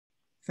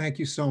Thank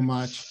you so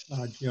much,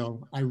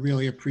 Jill. I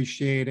really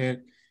appreciate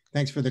it.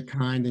 Thanks for the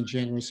kind and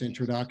generous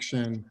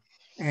introduction.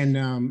 And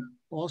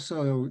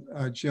also,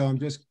 Jill, I'm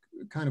just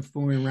kind of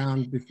fooling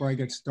around before I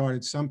get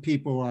started. Some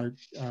people are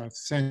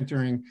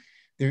centering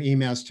their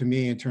emails to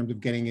me in terms of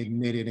getting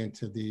admitted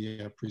into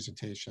the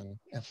presentation,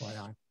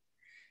 FYI.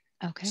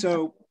 Okay.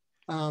 So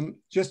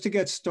just to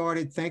get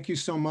started, thank you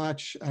so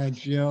much,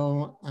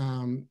 Jill,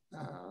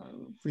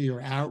 for your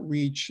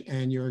outreach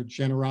and your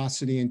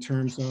generosity in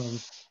terms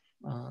of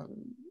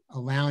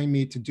allowing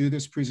me to do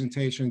this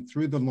presentation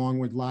through the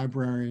Longwood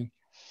Library.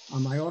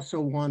 I also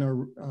want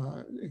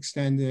to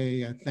extend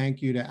a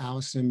thank you to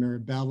Allison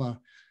Mirabella,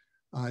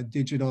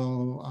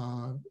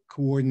 digital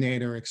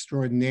coordinator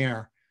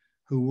extraordinaire,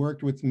 who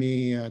worked with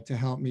me to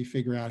help me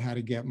figure out how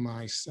to get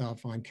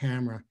myself on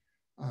camera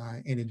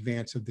in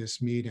advance of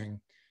this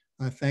meeting.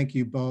 Thank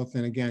you both.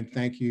 And again,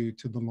 thank you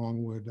to the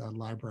Longwood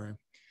Library.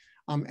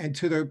 And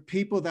to the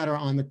people that are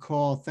on the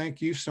call, thank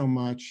you so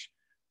much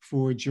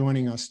for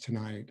joining us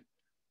tonight.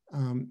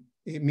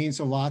 It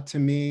means a lot to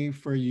me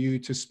for you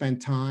to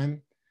spend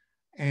time,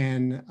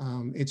 and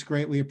it's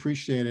greatly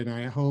appreciated. And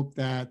I hope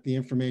that the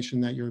information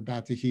that you're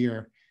about to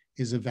hear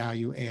is a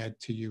value add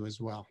to you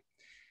as well.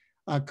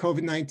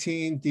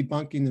 COVID-19,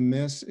 Debunking the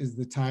Myths is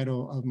the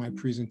title of my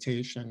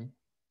presentation.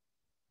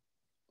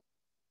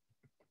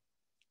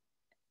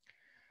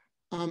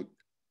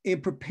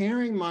 In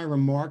preparing my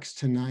remarks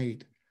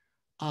tonight,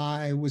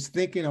 I was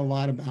thinking a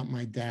lot about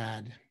my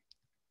dad.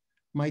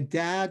 My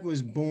dad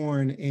was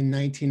born in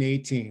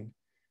 1918,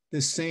 the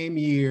same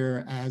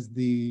year as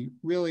the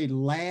really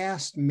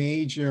last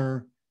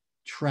major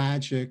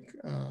tragic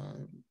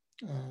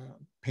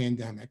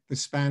pandemic. The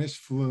Spanish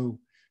flu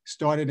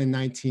started in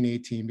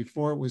 1918.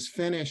 Before it was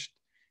finished,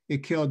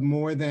 it killed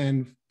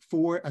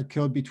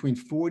killed between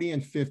 40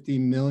 and 50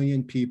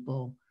 million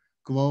people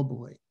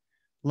globally.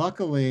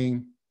 Luckily,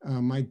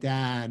 my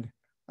dad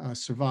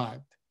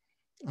survived.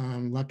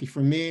 Lucky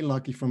for me,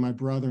 lucky for my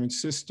brother and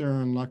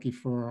sister, and lucky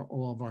for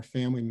all of our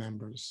family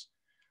members.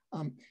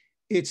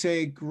 It's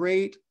a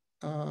great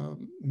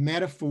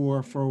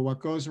metaphor for what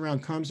goes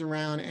around comes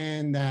around,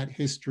 and that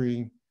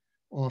history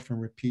often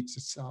repeats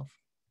itself.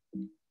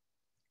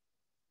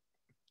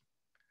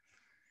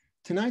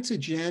 Tonight's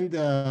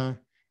agenda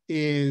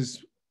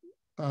is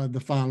the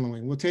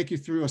following. We'll take you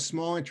through a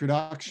small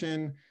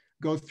introduction,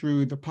 go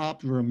through the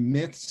popular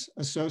myths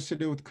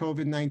associated with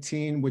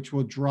COVID-19, which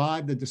will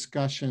drive the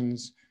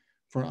discussions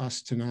for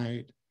us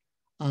tonight.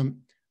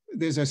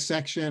 There's a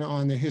section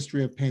on the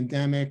history of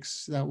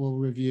pandemics that we'll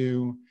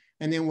review,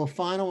 and then we'll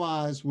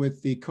finalize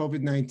with the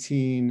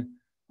COVID-19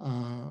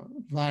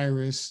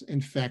 virus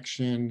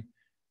infection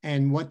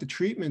and what the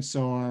treatments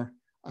are,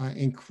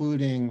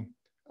 including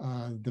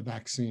the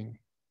vaccine.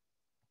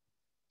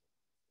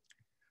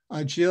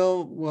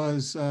 Jill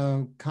was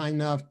kind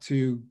enough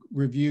to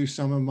review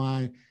some of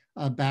my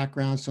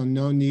background, so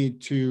no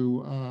need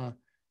to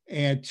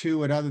add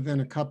to it other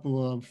than a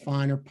couple of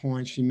finer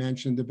points. She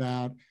mentioned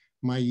about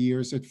my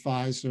years at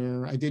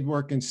Pfizer. I did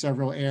work in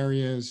several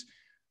areas,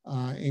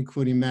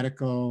 including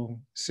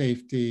medical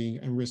safety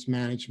and risk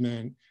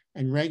management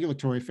and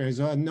regulatory affairs.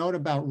 A note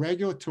about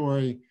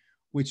regulatory,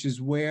 which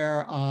is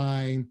where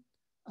I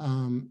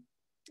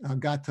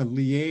got to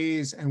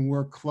liaise and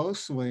work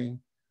closely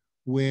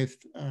with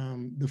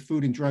the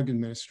Food and Drug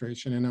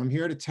Administration. And I'm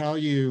here to tell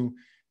you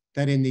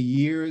that in the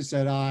years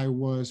that I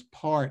was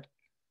part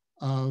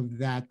of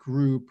that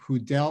group who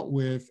dealt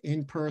with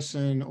in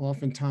person,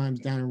 oftentimes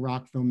down in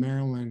Rockville,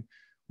 Maryland,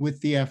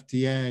 with the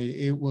FDA,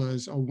 it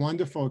was a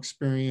wonderful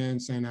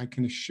experience. And I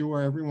can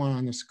assure everyone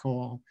on this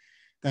call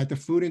that the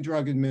Food and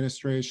Drug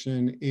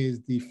Administration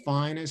is the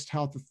finest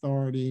health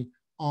authority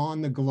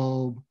on the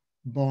globe,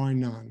 bar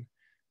none.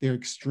 They're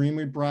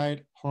extremely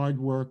bright,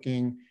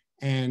 hardworking,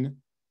 and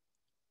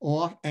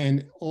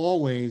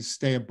always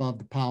stay above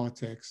the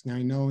politics. Now,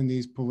 I know in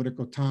these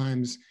political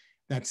times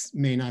that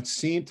may not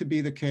seem to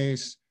be the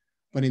case,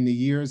 but in the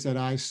years that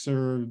I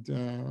served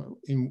in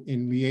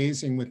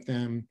liaising with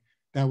them,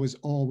 that was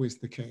always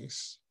the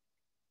case.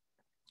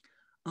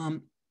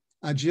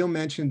 Jill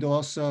mentioned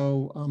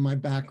also my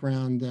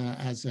background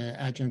as an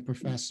adjunct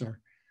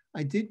professor.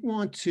 I did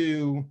want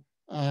to,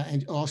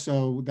 and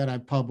also that I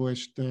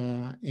published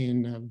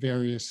in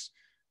various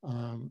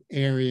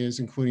areas,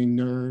 including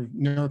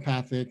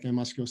neuropathic and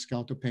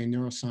musculoskeletal pain,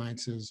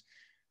 neurosciences,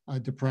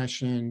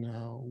 depression,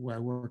 where I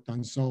worked on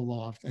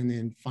Zoloft, and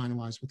then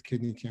finalized with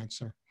kidney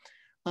cancer.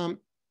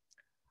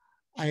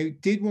 I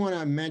did want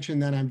to mention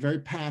that I'm very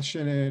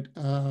passionate,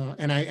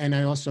 and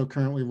I also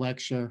currently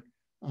lecture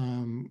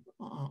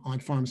on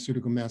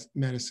pharmaceutical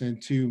medicine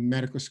to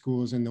medical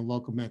schools in the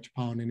local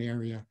metropolitan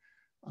area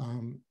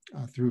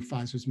through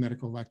Pfizer's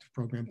medical elective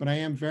program. But I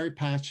am very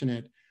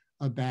passionate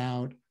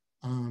about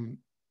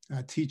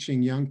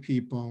teaching young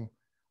people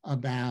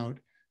about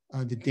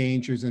the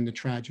dangers and the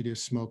tragedy of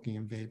smoking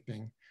and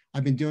vaping.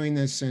 I've been doing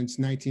this since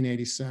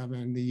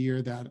 1987, the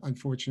year that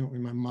unfortunately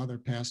my mother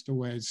passed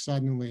away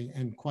suddenly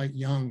and quite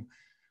young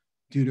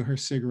due to her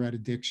cigarette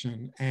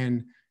addiction.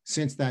 And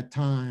since that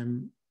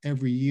time,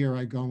 every year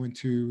I go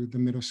into the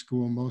middle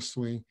school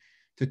mostly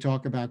to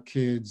talk about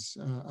kids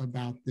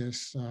about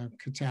this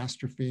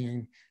catastrophe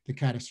and the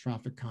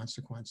catastrophic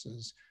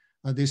consequences.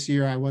 This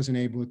year I wasn't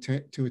able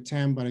to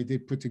attend, but I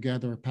did put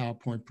together a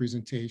PowerPoint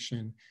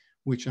presentation,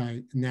 which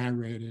I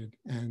narrated,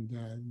 and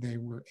they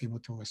were able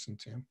to listen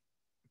to.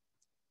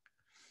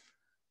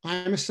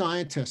 I'm a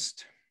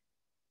scientist.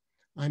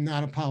 I'm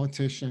not a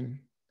politician.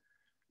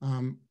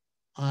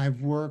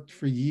 I've worked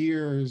for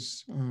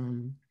years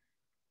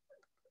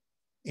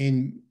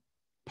in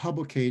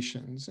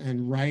publications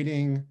and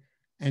writing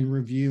and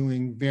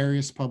reviewing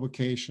various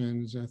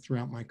publications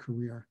throughout my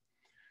career.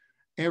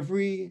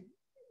 Every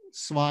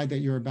slide that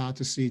you're about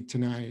to see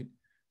tonight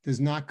does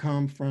not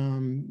come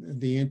from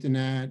the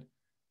internet,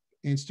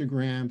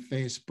 Instagram,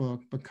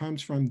 Facebook, but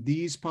comes from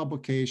these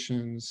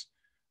publications.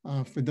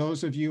 For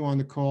those of you on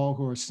the call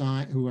who are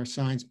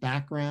science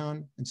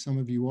background, and some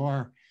of you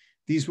are,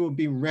 these will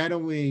be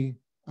readily,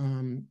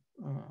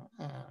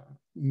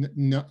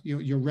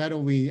 you'll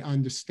readily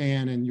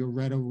understand and you'll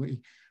readily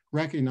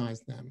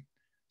recognize them.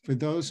 For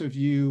those of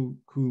you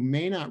who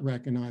may not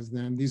recognize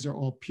them, these are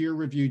all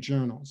peer-reviewed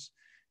journals.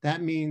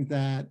 That means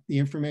that the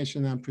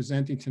information that I'm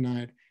presenting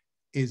tonight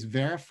is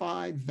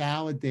verified,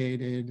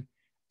 validated,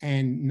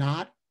 and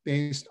not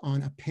based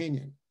on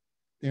opinion.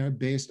 They're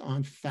based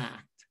on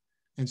fact.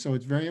 And so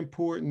it's very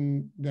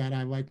important that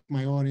I like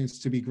my audience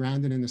to be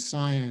grounded in the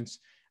science.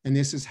 And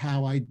this is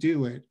how I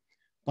do it,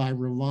 by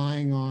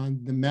relying on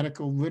the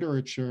medical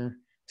literature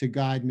to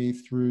guide me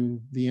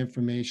through the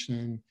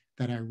information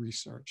that I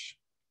research.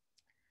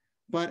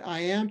 But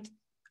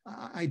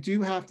I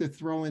do have to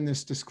throw in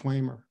this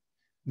disclaimer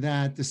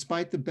that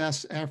despite the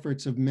best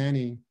efforts of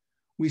many,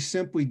 we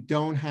simply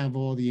don't have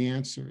all the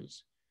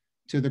answers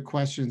to the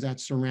questions that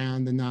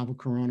surround the novel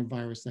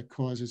coronavirus that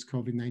causes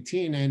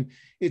COVID-19. And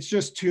it's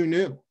just too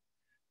new.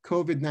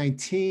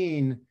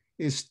 COVID-19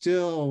 is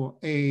still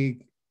a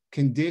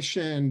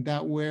condition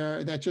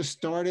that just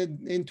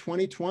started in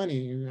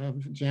 2020,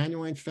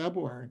 January and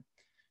February.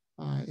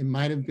 It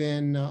might have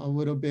been a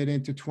little bit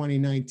into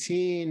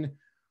 2019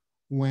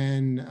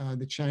 when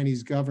the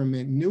Chinese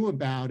government knew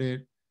about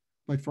it.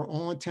 But for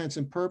all intents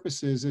and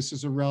purposes, this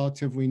is a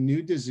relatively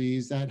new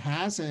disease that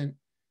hasn't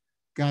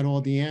got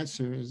all the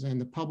answers, and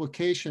the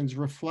publications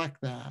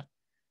reflect that.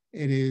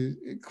 It is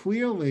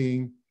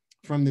clearly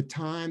from the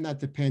time that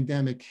the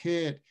pandemic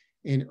hit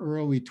in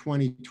early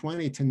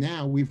 2020 to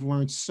now, we've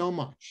learned so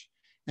much.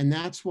 And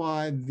that's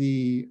why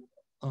the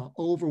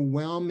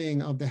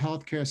overwhelming of the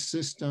healthcare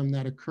system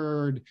that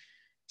occurred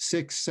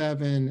 6,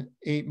 7,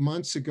 8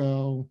 months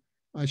ago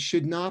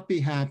should not be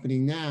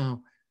happening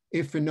now,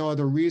 if for no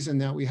other reason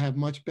that we have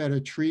much better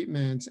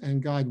treatments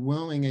and, God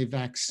willing, a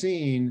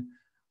vaccine,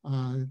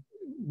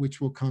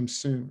 which will come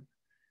soon.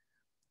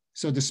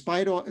 So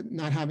despite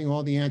not having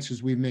all the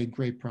answers, we've made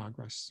great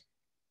progress.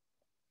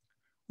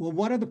 Well,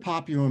 what are the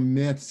popular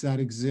myths that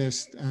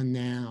exist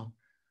now?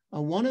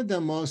 One of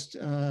the most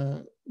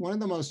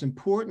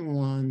important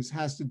ones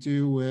has to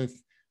do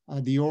with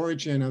the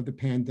origin of the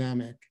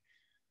pandemic.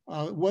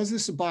 Was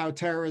this a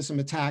bioterrorism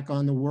attack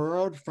on the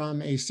world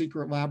from a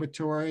secret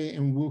laboratory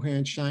in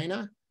Wuhan,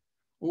 China?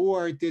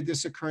 Or did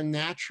this occur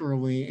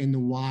naturally in the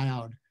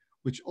wild,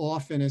 which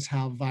often is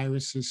how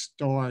viruses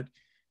start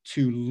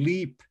to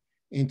leap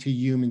into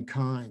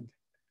humankind?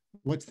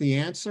 What's the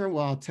answer?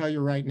 Well, I'll tell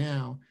you right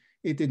now,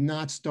 it did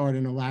not start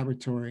in a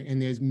laboratory.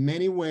 And there's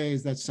many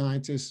ways that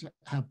scientists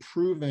have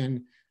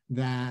proven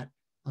that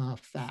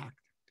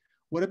fact.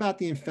 What about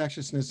the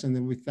infectiousness and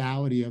the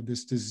lethality of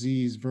this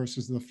disease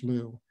versus the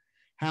flu?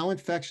 How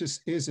infectious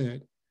is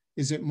it?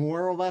 Is it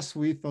more or less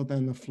lethal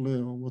than the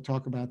flu? We'll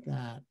talk about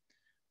that.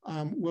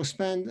 We'll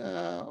spend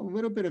a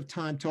little bit of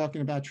time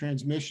talking about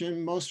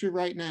transmission, mostly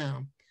right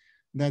now,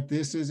 that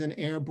this is an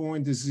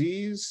airborne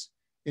disease.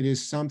 It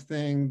is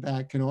something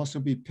that can also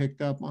be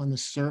picked up on the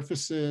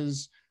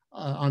surfaces,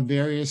 on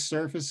various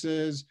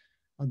surfaces.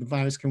 The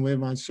virus can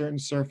live on certain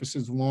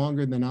surfaces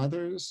longer than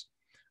others,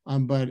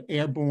 but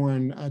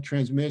airborne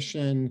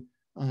transmission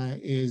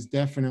is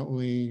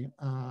definitely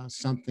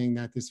something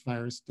that this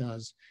virus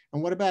does.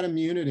 And what about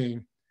immunity?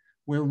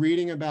 We're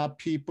reading about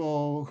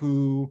people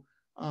who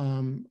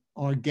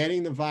are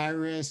getting the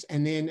virus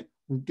and then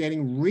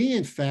getting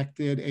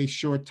reinfected a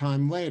short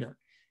time later.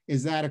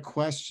 Is that a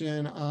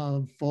question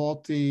of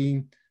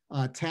faulty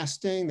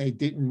testing? They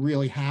didn't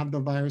really have the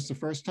virus the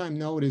first time?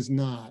 No, it is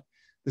not.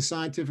 The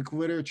scientific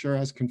literature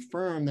has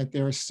confirmed that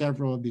there are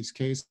several of these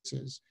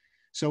cases.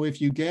 So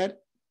if you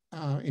get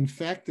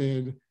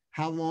infected,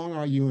 how long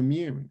are you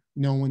immune?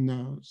 No one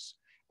knows.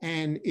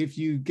 And if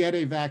you get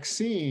a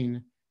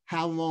vaccine,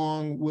 how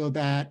long will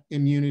that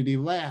immunity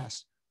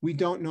last? We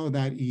don't know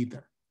that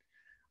either.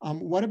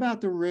 What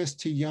about the risk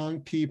to young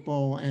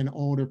people and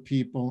older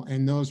people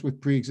and those with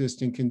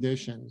pre-existing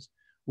conditions?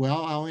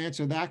 Well, I'll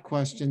answer that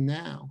question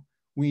now.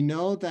 We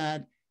know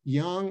that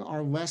young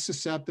are less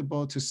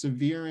susceptible to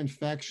severe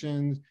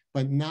infections,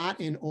 but not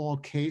in all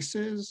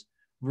cases,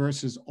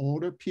 versus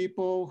older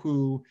people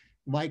who,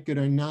 like it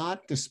or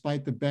not,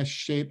 despite the best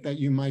shape that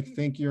you might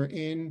think you're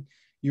in,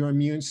 your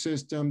immune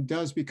system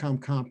does become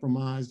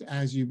compromised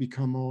as you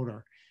become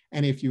older.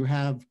 And if you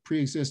have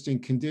pre-existing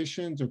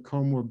conditions or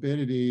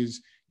comorbidities,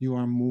 you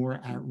are more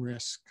at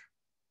risk.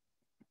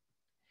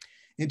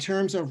 In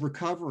terms of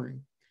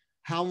recovery,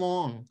 how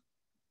long?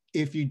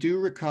 If you do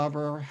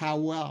recover, how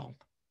well?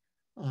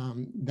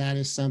 That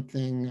is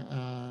something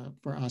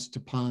for us to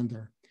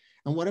ponder.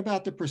 And what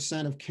about the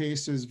percent of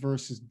cases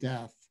versus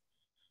death?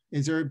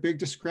 Is there a big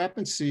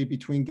discrepancy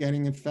between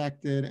getting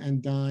infected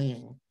and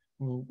dying?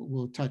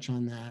 We'll touch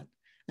on that.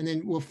 And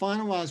then we'll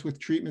finalize with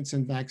treatments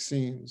and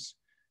vaccines.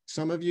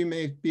 Some of you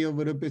may be a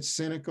little bit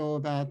cynical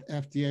about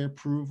FDA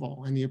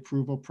approval and the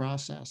approval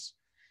process.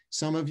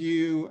 Some of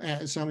you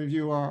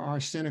are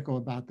cynical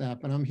about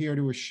that, but I'm here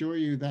to assure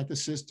you that the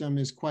system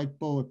is quite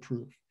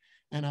bulletproof,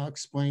 and I'll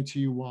explain to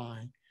you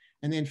why.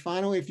 And then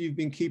finally, if you've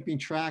been keeping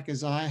track,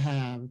 as I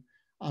have,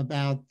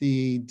 about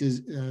the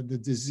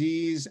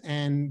disease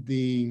and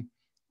the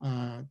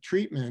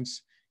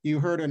treatments, you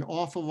heard an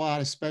awful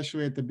lot,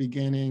 especially at the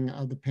beginning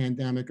of the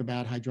pandemic,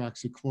 about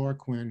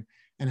hydroxychloroquine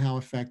and how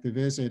effective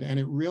is it. And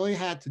it really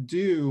had to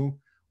do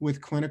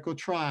with clinical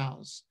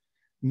trials.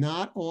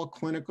 Not all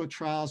clinical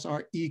trials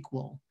are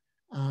equal.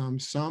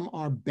 Some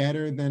are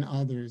better than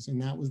others,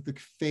 and that was the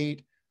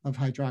fate of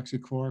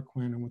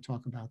hydroxychloroquine, and we'll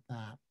talk about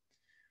that.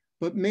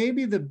 But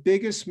maybe the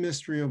biggest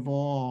mystery of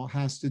all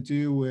has to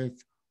do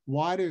with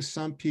why does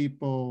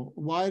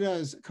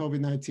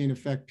COVID-19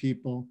 affect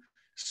people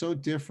so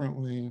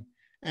differently?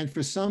 And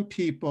for some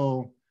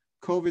people,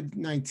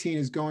 COVID-19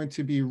 is going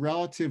to be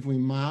relatively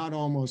mild,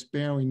 almost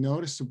barely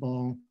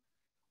noticeable,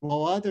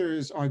 while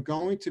others are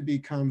going to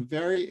become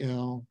very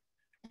ill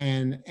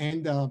and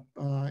end up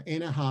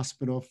in a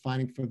hospital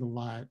fighting for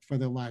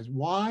their lives.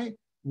 Why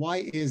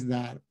is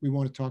that? We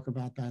want to talk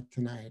about that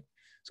tonight.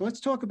 So let's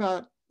talk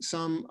about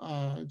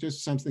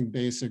just something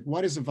basic.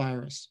 What is a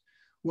virus?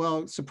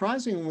 Well,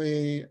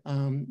 surprisingly,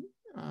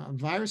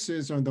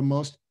 viruses are the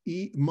most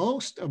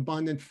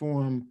abundant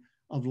form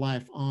of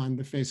life on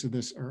the face of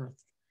this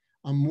earth.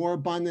 More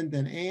abundant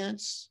than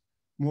ants,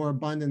 more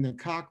abundant than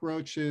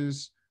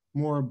cockroaches,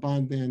 more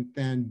abundant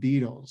than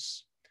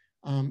beetles.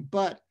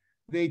 But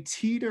they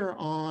teeter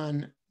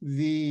on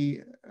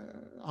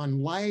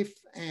life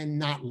and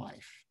not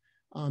life,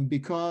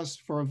 because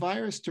for a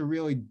virus to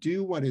really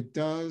do what it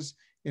does,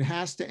 it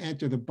has to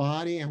enter the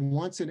body, and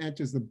once it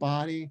enters the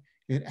body,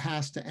 it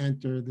has to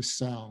enter the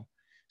cell.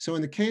 So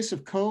in the case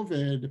of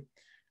COVID,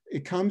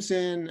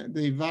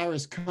 the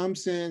virus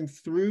comes in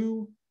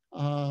through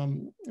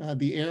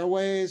the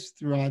airways,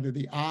 through either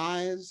the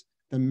eyes,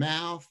 the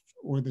mouth,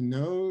 or the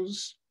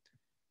nose.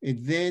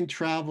 It then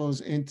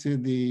travels into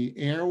the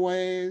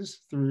airways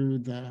through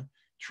the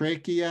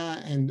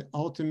trachea and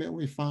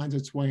ultimately finds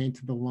its way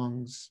into the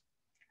lungs.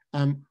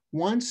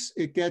 Once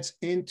it gets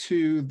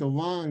into the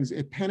lungs,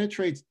 it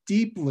penetrates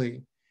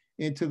deeply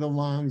into the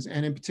lungs,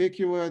 and in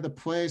particular, the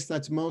place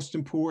that's most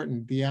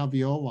important, the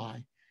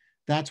alveoli.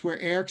 That's where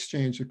air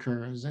exchange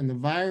occurs, and the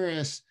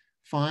virus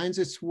finds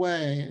its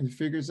way and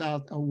figures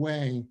out a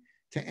way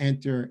to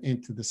enter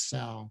into the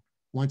cell.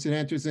 Once it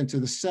enters into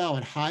the cell,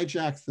 it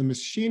hijacks the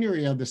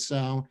machinery of the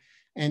cell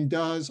and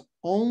does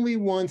only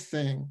one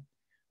thing.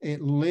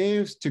 It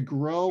lives to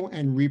grow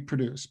and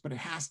reproduce, but it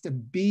has to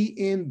be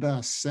in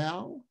the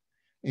cell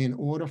in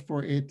order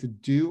for it to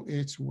do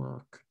its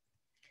work.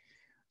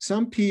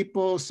 Some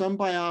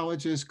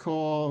biologists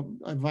call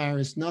a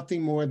virus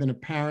nothing more than a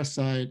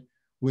parasite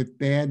with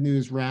bad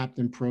news wrapped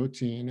in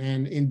protein.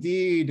 And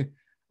indeed,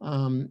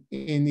 in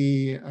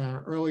the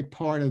early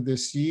part of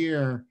this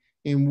year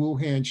in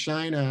Wuhan,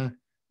 China,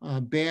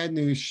 bad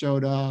news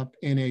showed up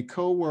in a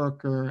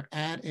coworker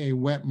at a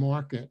wet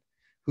market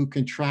who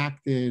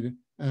contracted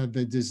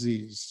the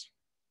disease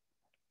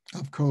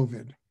of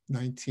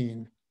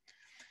COVID-19.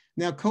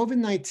 Now,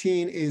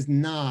 COVID-19 is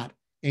not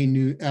a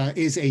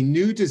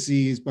new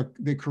disease, but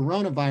the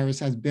coronavirus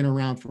has been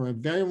around for a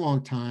very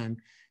long time.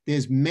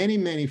 There's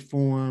many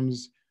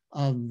forms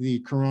of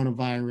the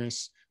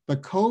coronavirus,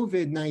 but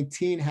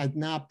COVID-19 had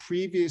not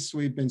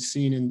previously been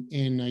seen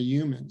in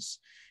humans,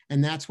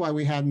 and that's why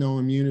we have no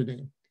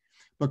immunity.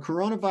 But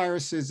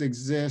coronaviruses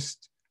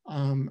exist,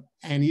 and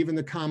even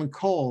the common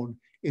cold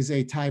is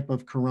a type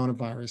of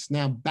coronavirus.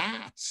 Now,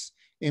 bats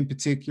in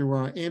particular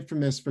are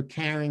infamous for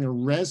carrying a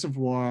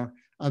reservoir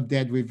of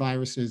deadly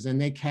viruses,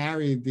 and they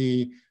carry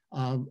the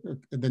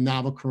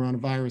novel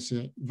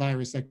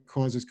coronavirus that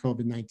causes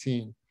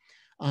COVID-19.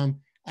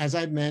 As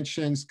I've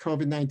mentioned,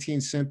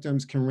 COVID-19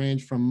 symptoms can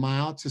range from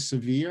mild to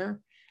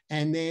severe,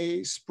 and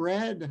they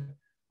spread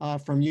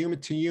from human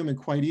to human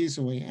quite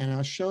easily. And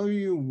I'll show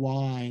you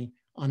why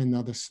on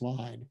another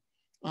slide.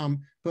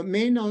 But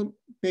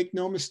make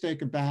no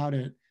mistake about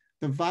it,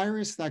 the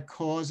virus that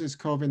causes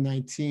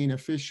COVID-19,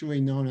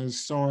 officially known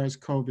as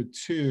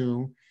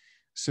SARS-CoV-2,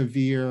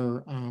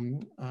 severe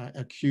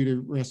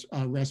acute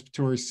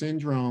respiratory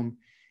syndrome,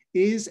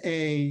 is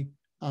a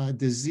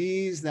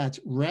disease that's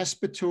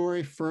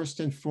respiratory first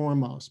and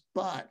foremost.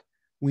 But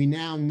we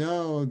now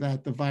know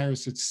that the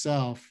virus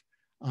itself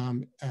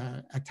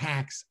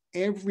attacks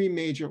every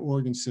major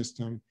organ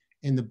system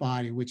in the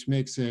body, which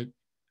makes it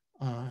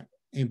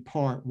in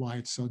part why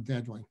it's so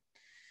deadly.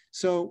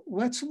 So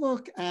let's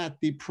look at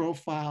the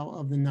profile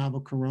of the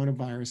novel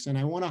coronavirus. And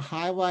I want to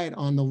highlight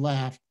on the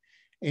left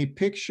a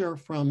picture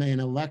from an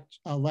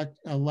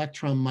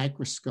electron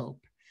microscope.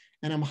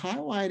 And I'm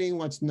highlighting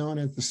what's known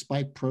as the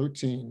spike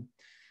protein.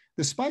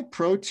 The spike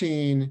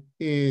protein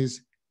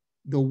is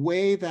the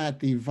way that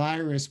the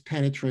virus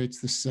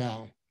penetrates the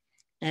cell.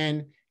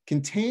 And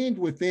contained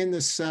within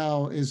the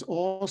cell is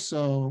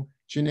also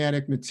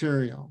genetic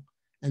material.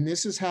 And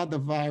this is how the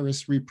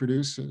virus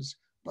reproduces.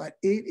 But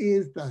it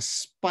is the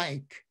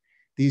spike,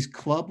 these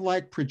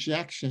club-like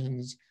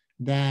projections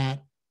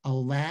that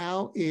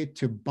allow it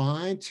to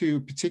bind to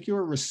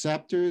particular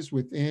receptors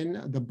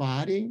within the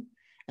body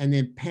and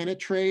then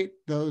penetrate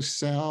those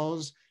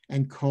cells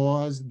and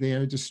cause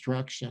their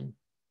destruction.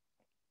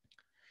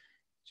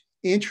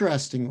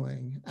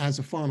 Interestingly, as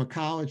a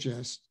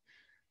pharmacologist,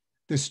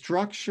 the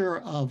structure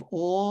of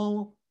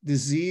all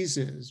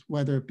diseases,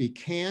 whether it be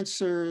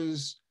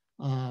cancers,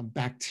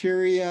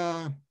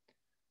 bacteria,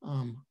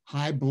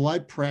 high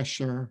blood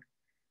pressure,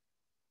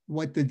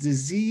 what the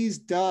disease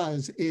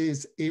does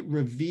is it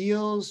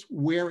reveals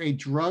where a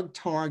drug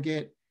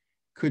target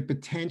could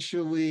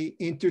potentially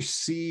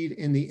intercede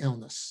in the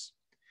illness.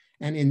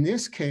 And in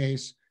this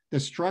case, the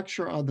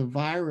structure of the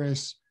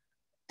virus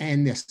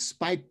and the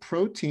spike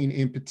protein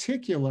in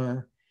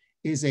particular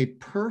is a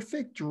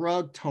perfect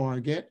drug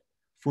target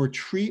for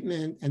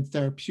treatment and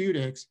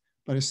therapeutics,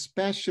 but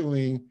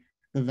especially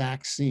the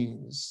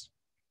vaccines.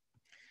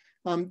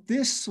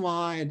 This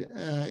slide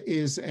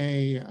is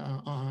a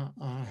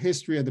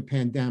history of the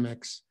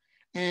pandemics.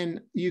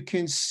 And you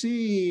can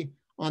see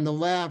on the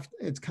left,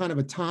 it's kind of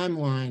a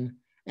timeline.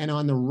 And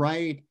on the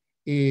right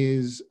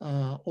is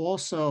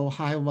also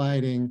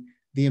highlighting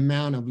the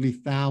amount of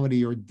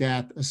lethality or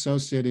death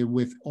associated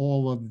with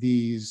all of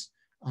these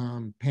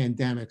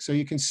pandemics. So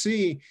you can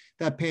see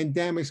that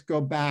pandemics go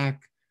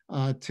back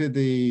to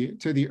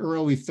the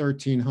early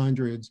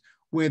 1300s,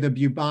 where the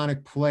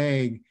bubonic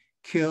plague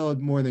killed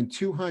more than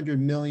 200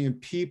 million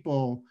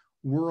people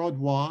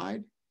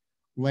worldwide,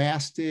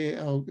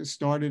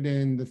 started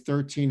in the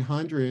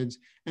 1300s,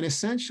 and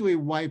essentially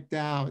wiped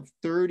out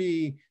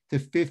 30 to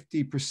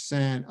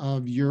 50%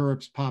 of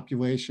Europe's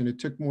population. It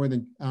took more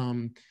than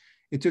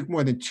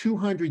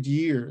 200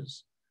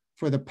 years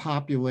for the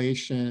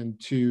population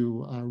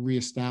to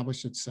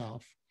reestablish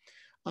itself.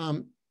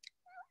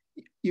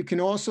 You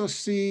can also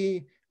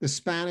see the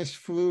Spanish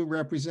flu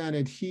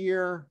represented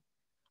here.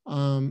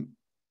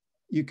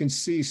 You can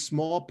see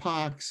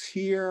smallpox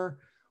here,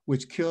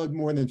 which killed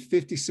more than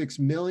 56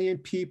 million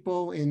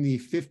people in the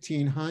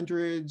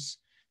 1500s.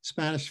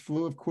 Spanish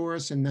flu, of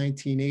course, in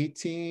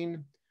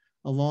 1918.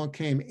 Along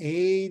came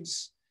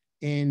AIDS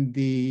in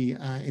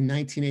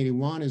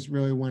 1981 is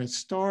really when it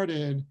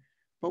started.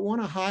 But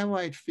want to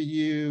highlight for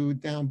you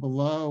down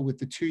below with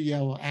the two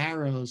yellow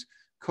arrows,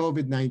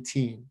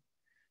 COVID-19.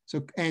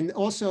 So, and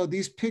also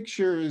these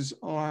pictures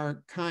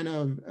are kind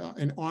of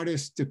an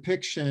artist's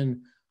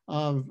depiction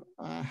of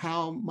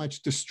how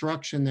much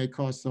destruction they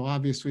cause. So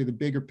obviously the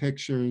bigger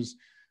pictures,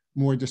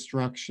 more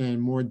destruction,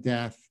 more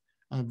death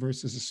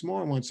versus a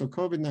smaller one. So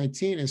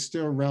COVID-19 is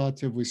still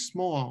relatively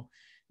small.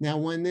 Now,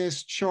 when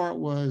this chart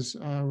was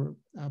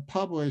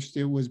published,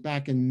 it was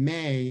back in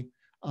May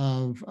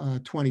of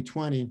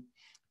 2020.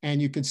 And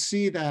you can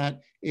see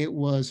that it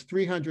was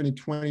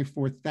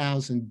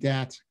 324,000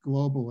 deaths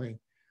globally.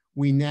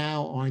 We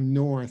now are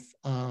north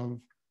of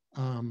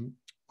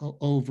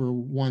over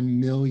 1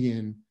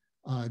 million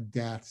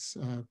deaths,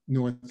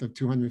 north of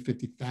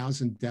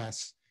 250,000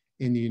 deaths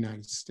in the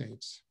United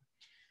States.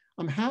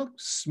 How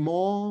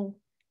small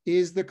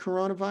is the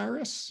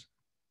coronavirus?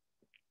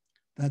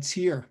 That's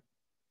here.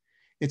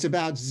 It's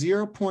about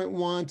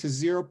 0.1 to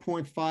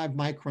 0.5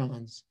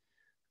 microns.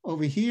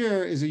 Over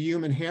here is a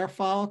human hair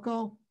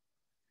follicle.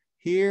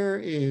 Here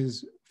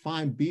is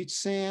fine beach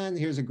sand.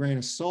 Here's a grain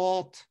of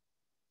salt.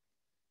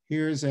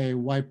 Here's a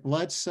white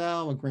blood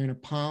cell, a grain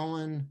of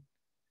pollen.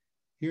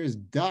 Here's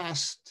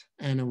dust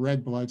and a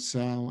red blood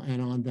cell,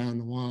 and on down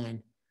the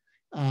line.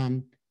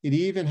 It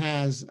even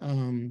has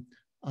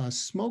a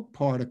smoke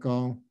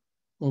particle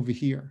over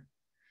here.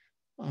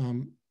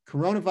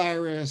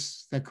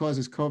 Coronavirus that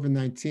causes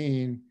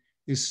COVID-19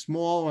 is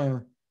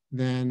smaller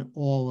than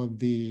all of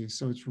these.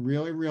 So it's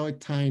really, really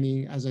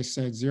tiny. As I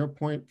said,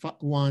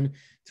 0.1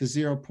 to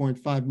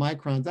 0.5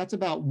 microns. That's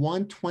about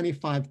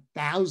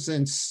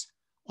 1/25,000th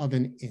of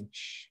an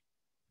inch.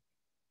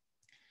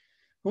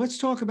 Let's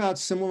talk about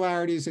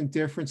similarities and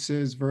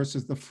differences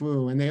versus the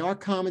flu. And they are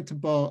common to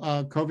both,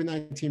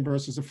 COVID-19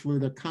 versus the flu,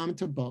 they're common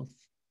to both.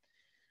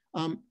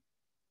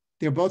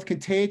 They're both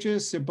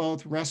contagious, they're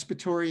both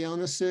respiratory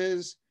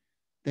illnesses.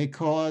 They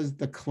cause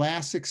the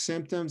classic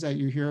symptoms that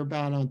you hear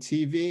about on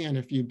TV. And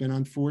if you've been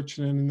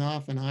unfortunate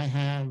enough, and I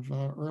have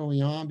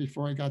early on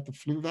before I got the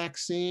flu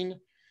vaccine,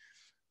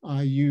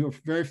 you're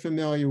very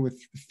familiar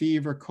with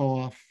fever,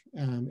 cough,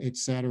 et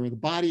cetera. The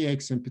body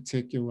aches in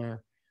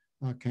particular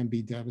can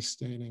be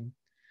devastating.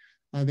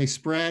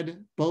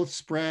 Both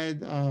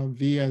spread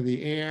via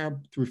the air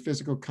through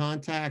physical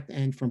contact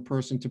and from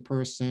person to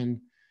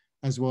person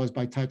as well as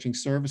by touching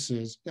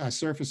surfaces.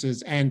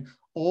 And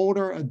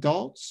older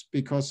adults,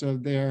 because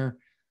of their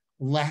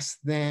less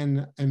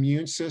than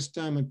immune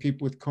system, and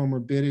people with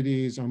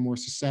comorbidities are more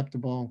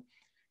susceptible.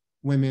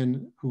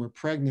 Women who are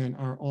pregnant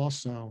are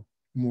also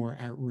more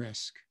at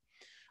risk.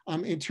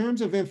 In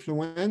terms of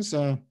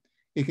influenza,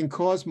 it can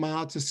cause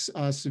mild to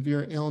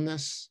severe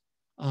illness.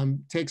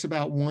 Takes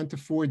about 1 to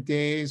 4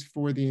 days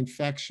for the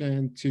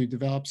infection to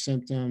develop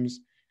symptoms,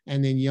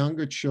 and then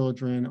younger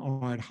children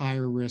are at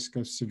higher risk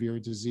of severe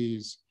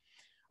disease.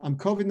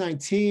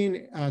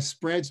 COVID-19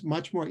 spreads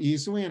much more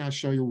easily, and I'll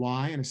show you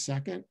why in a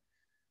second.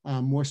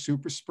 More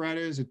super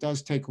spreaders. It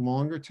does take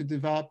longer to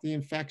develop the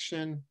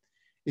infection.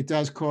 It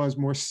does cause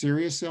more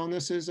serious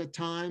illnesses at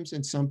times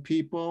in some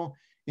people,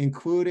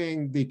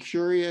 including the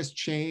curious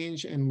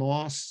change in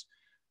loss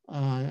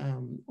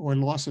or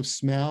loss of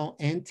smell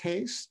and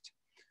taste,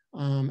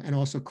 and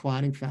also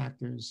clotting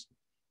factors.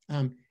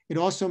 It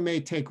also may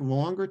take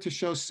longer to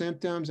show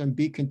symptoms and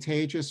be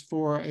contagious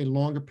for a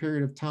longer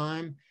period of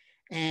time.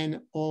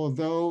 And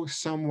although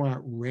somewhat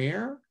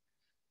rare,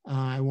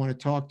 I want to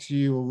talk to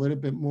you a little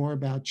bit more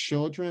about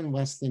children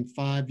less than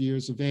 5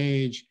 years of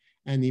age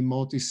and the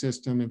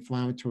multisystem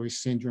inflammatory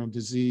syndrome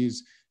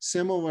disease,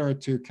 similar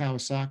to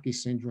Kawasaki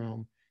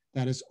syndrome,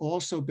 that has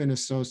also been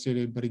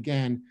associated, but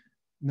again,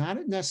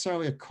 not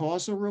necessarily a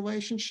causal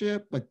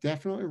relationship, but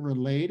definitely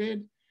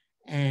related,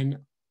 and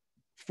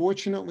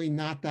fortunately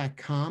not that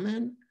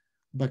common,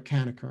 but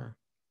can occur.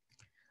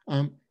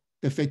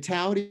 The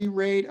fatality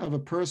rate of a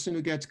person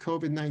who gets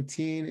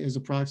COVID-19 is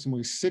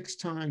approximately 6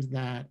 times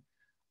that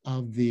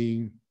of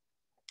the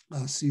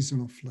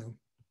seasonal flu.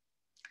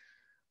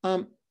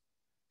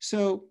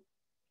 So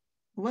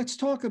let's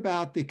talk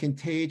about the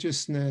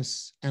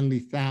contagiousness and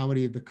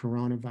lethality of the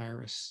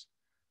coronavirus.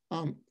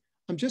 I'm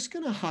just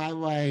going to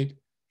highlight,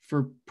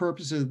 for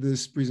purposes of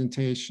this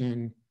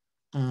presentation,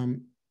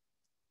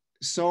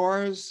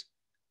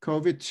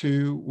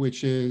 SARS-CoV-2,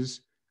 which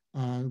is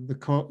the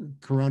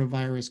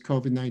coronavirus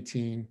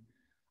COVID-19,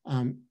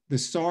 the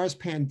SARS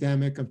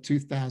pandemic of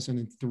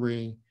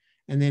 2003,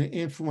 and then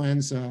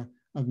influenza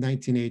of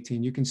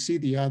 1918. You can see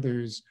the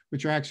others,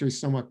 which are actually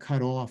somewhat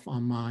cut off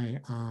on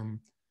my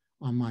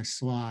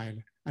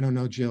slide. I don't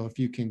know, Jill, if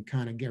you can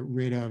kind of get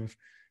rid of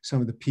some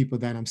of the people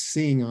that I'm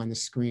seeing on the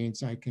screen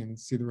so I can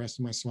see the rest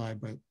of my slide,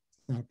 but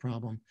it's not a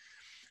problem.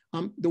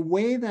 The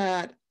way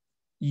that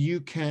you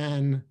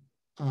can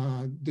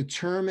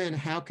determine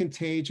how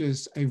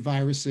contagious a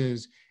virus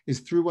is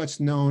through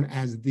what's known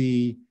as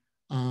the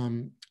R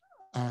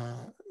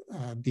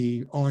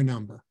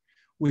number,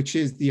 which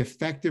is the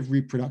effective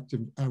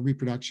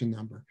reproduction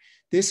number.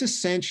 This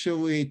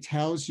essentially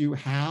tells you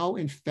how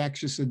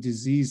infectious a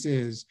disease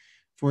is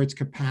for its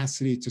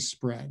capacity to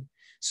spread.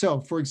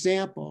 So for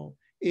example,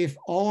 if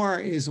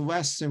R is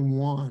less than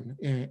 1,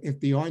 if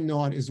the R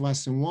naught is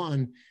less than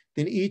 1,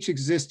 then each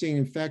existing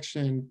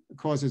infection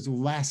causes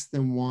less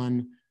than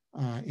 1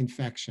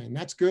 infection.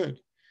 That's good.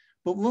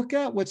 But look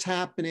at what's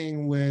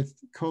happening with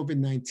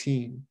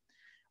COVID-19.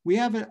 We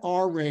have an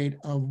R rate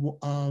of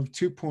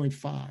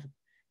 2.5.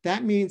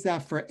 That means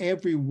that for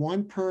every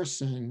 1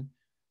 person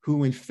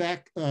who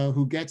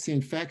gets the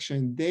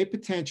infection, they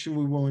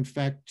potentially will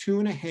infect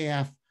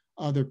 2.5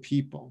 other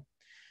people.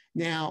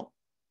 Now,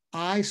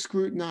 I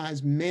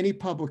scrutinized many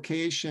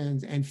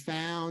publications and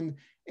found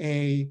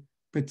a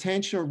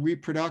potential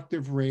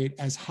reproductive rate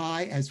as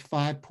high as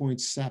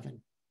 5.7.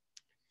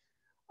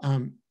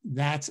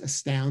 That's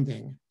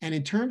astounding. And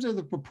in terms of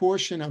the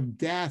proportion of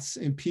deaths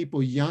in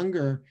people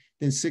younger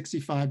than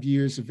 65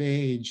 years of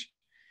age,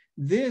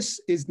 this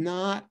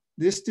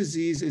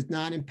disease is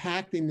not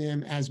impacting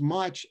them as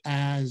much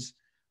as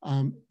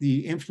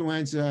the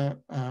influenza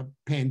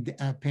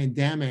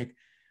pandemic,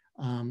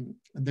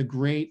 the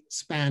Great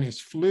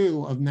Spanish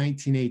Flu of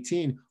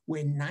 1918,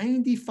 where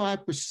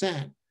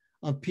 95%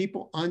 of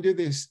people under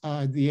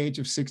the age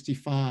of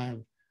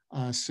 65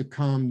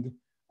 succumbed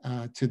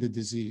to the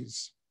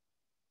disease.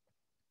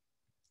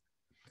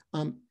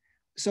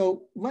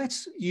 So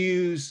let's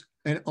use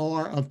an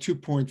R of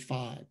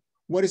 2.5.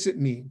 What does it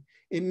mean?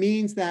 It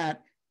means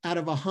that out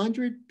of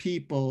 100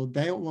 people,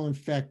 they will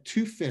infect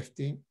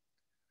 250.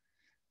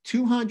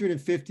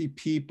 250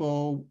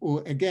 people,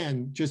 or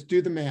again, just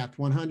do the math,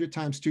 100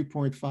 times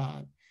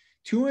 2.5.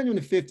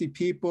 250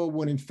 people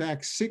would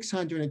infect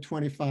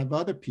 625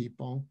 other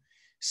people.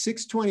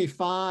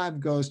 625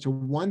 goes to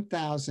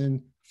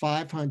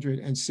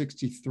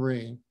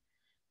 1,563.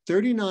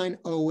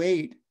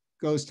 3908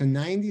 goes to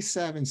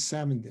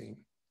 9770.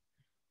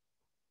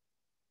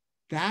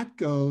 That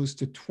goes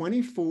to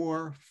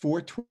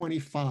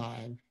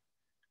 24,425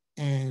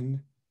 and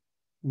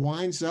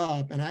winds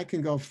up, and I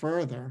can go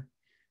further,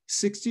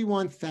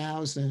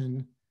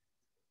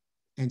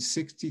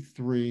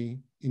 61,063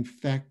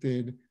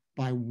 infected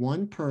by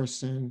 1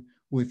 person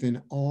with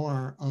an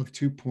R of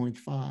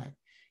 2.5.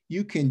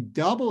 You can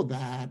double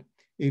that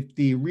if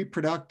the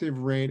reproductive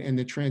rate and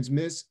the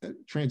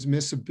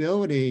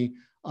transmissibility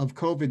of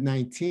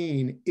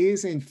COVID-19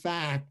 is in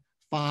fact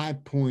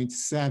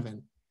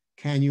 5.7.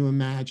 Can you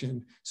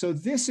imagine? So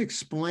this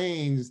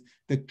explains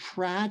the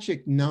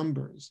tragic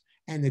numbers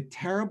and the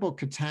terrible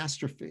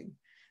catastrophe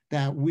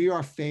that we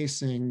are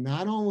facing,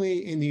 not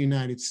only in the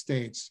United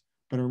States,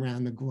 but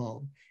around the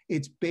globe.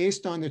 It's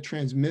based on the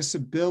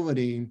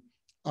transmissibility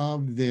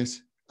of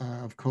this,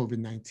 of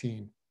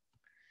COVID-19.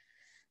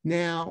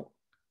 Now,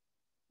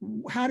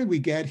 how did we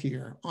get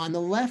here? On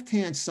the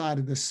left-hand side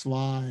of the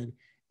slide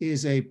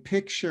is a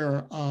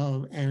picture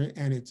of,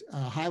 and it's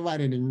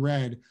highlighted in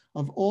red,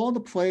 of all the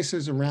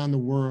places around the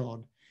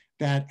world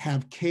that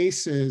have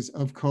cases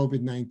of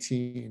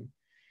COVID-19.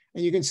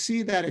 And you can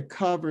see that it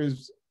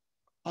covers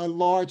a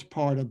large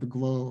part of the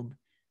globe.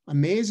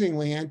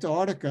 Amazingly,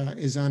 Antarctica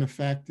is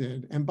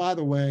unaffected. And by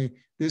the way,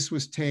 this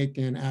was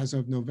taken as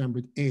of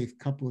November 8th,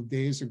 a couple of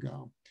days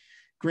ago.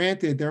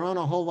 Granted, there aren't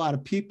a whole lot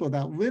of people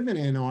that live in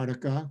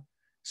Antarctica,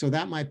 so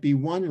that might be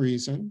one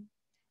reason,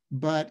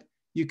 but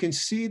you can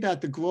see that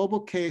the global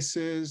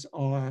cases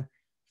are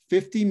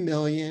 50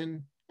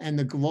 million and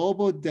the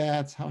global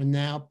deaths are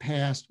now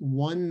past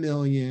 1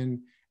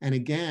 million. And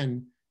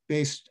again,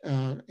 based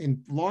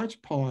in large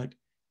part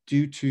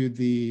due to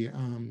the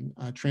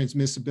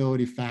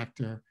transmissibility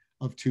factor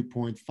of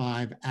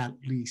 2.5 at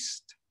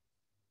least.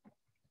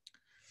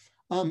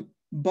 And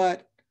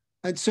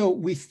so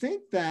we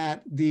think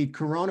that the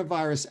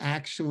coronavirus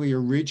actually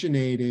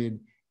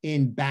originated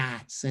in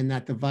bats and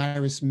that the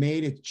virus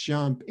made its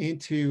jump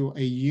into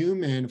a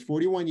human,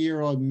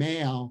 41-year-old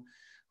male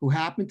who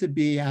happened to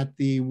be at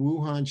the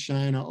Wuhan,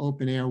 China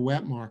open air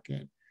wet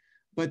market.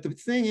 But the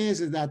thing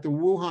is that the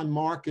Wuhan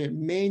market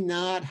may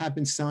not have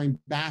been selling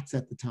bats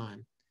at the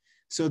time.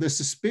 So the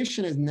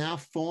suspicion has now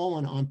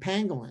fallen on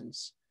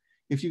pangolins.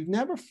 If you've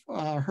never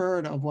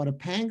heard of what a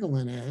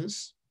pangolin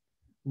is,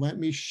 let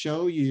me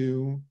show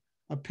you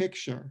a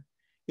picture.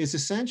 It's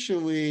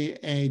essentially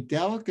a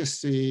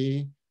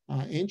delicacy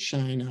in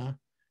China,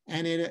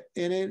 and it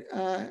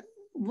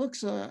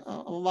looks a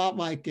lot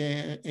like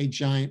a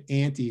giant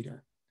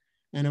anteater.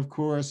 And of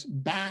course,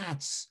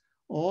 bats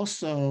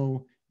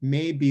also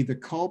may be the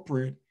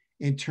culprit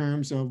in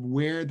terms of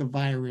where the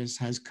virus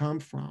has come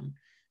from.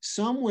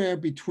 Somewhere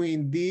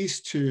between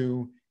these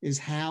two is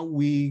how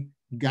we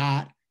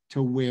got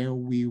to where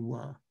we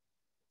were,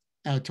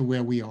 to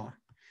where we are.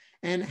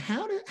 And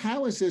how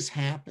has this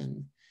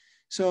happened?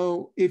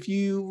 So if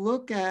you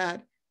look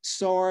at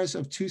SARS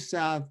of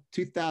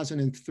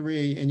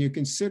 2003, and you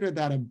consider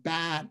that a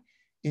bat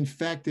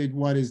infected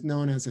what is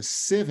known as a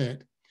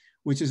civet,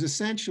 which is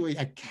essentially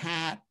a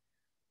cat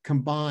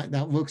combined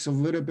that looks a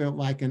little bit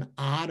like an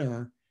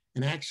otter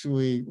and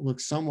actually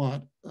looks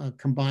somewhat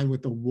combined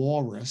with a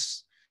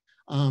walrus.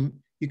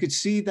 You could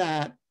see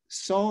that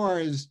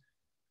SARS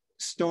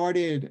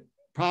started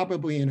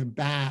probably in a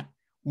bat,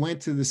 went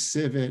to the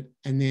civet,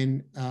 and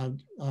then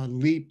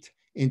leaped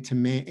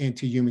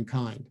into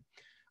humankind.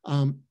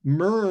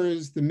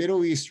 MERS, the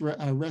Middle East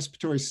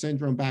Respiratory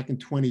Syndrome back in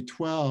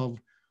 2012,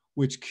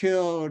 which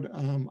killed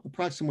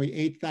approximately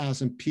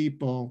 8,000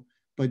 people,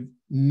 but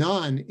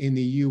none in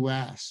the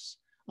US,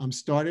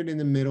 started in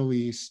the Middle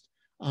East,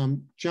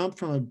 jumped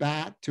from a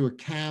bat to a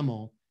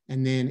camel,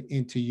 and then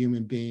into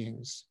human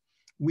beings.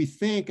 We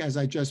think, as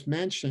I just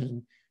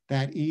mentioned,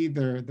 that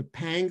either the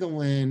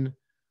pangolin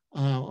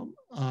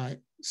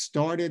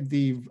started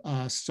the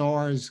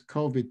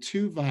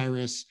SARS-CoV-2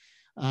 virus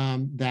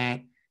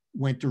that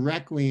went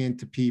directly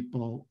into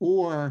people,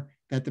 or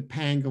that the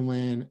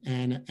pangolin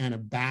and a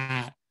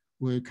bat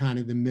were kind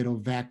of the middle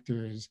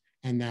vectors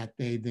and that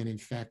they then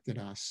infected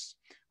us.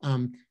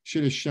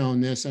 Should have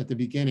shown this at the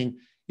beginning.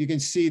 You can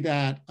see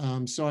that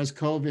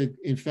SARS-CoV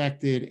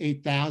infected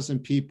 8,000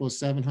 people,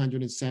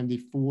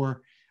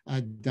 774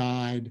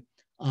 died.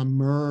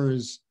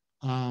 MERS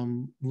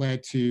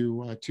led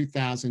to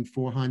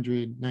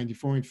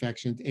 2,494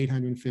 infections,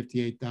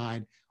 858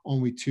 died,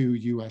 only 2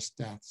 US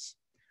deaths.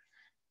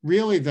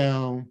 Really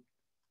though,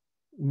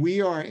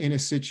 we are in a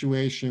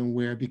situation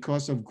where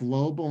because of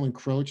global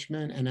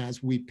encroachment and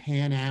as we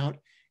pan out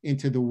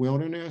into the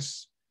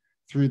wilderness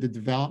through the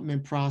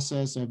development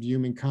process of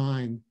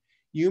humankind,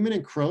 human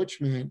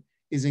encroachment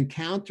is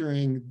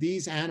encountering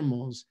these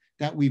animals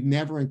that we've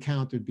never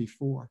encountered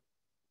before.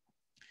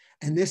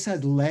 And this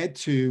has led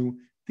to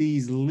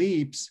these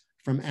leaps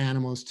from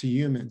animals to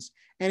humans.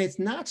 And it's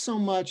not so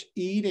much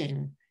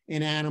eating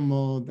an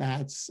animal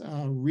that's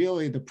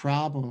really the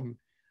problem,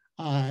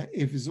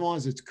 as long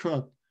as it's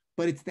cooked,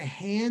 but it's the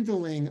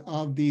handling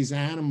of these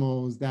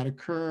animals that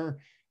occur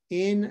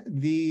in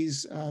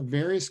these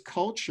various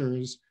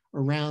cultures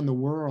around the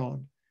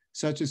world,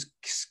 such as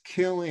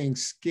killing,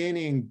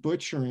 skinning,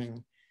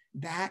 butchering.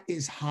 That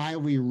is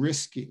highly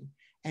risky.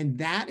 And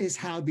that is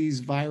how these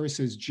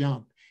viruses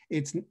jump.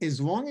 It's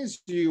as long as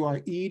you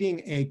are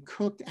eating a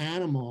cooked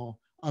animal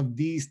of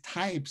these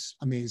types,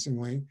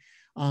 amazingly,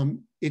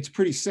 it's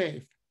pretty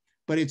safe.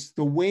 But it's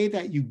the way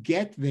that you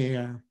get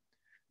there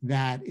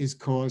that is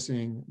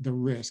causing the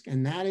risk.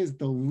 And that is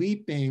the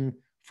leaping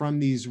from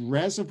these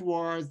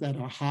reservoirs that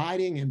are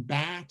hiding in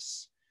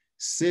bats,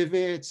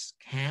 civets,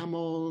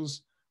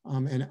 camels,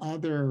 and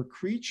other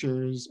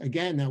creatures,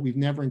 again, that we've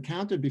never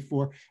encountered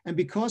before. And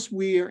because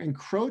we are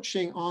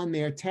encroaching on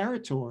their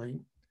territory,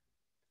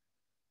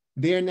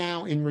 they're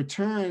now in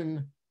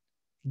return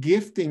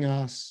gifting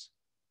us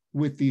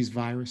with these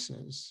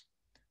viruses.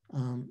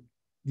 The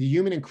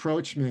human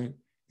encroachment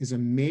is a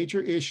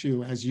major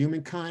issue as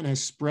humankind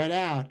has spread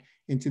out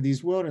into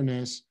these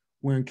wilderness.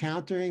 We're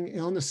encountering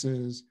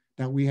illnesses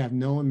that we have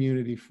no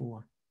immunity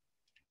for.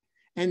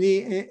 And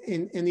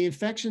the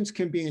infections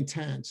can be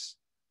intense.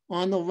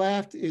 On the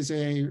left is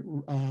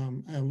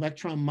an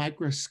electron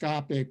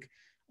microscopic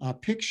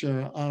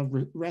picture of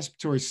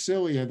respiratory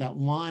cilia that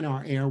line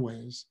our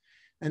airways.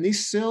 And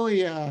these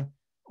cilia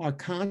are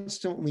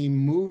constantly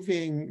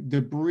moving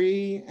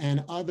debris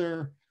and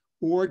other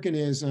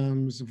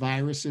organisms,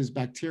 viruses,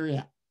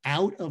 bacteria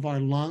out of our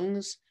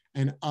lungs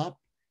and up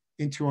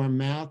into our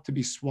mouth to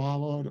be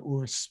swallowed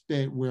or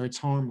spit where it's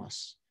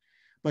harmless.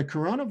 But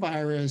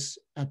coronavirus,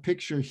 a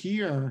picture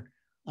here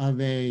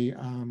of a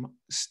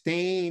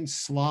stained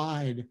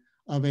slide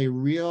of a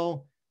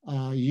real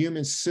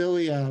human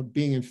cilia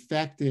being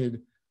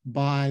infected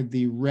by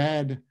the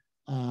red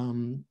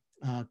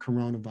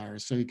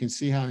coronavirus. So you can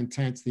see how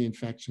intense the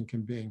infection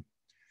can be.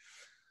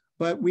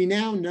 But we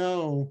now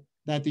know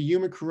that the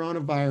human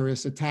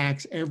coronavirus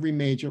attacks every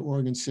major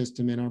organ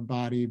system in our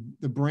body,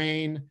 the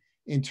brain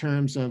in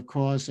terms of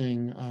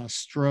causing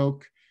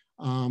stroke,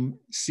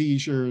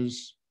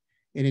 seizures.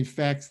 It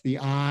infects the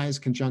eyes,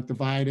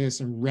 conjunctivitis,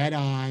 and red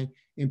eye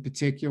in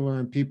particular,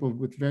 in people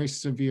with very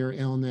severe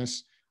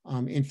illness,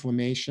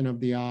 inflammation of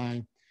the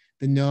eye.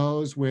 The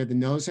nose, where the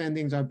nose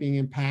endings are being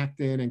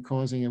impacted and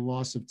causing a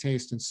loss of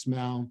taste and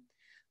smell.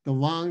 The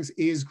lungs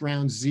is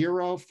ground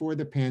zero for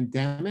the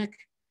pandemic.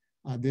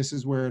 This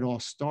is where it all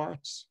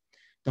starts.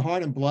 The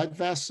heart and blood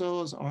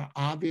vessels are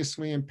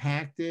obviously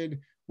impacted.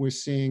 We're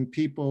seeing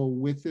people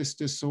with this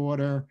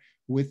disorder,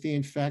 with the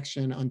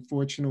infection,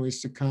 unfortunately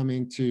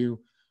succumbing to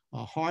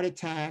heart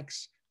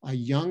attacks.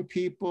 Young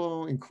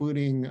people,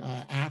 including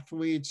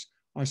athletes,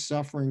 are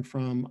suffering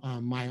from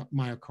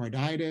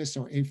myocarditis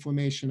or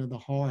inflammation of the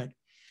heart.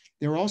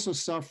 They're also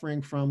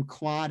suffering from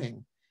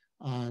clotting.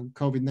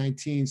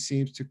 COVID-19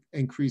 seems to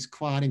increase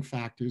clotting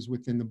factors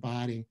within the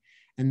body.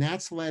 And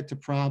that's led to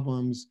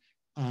problems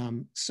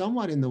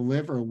somewhat in the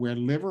liver, where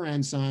liver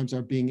enzymes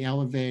are being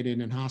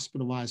elevated in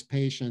hospitalized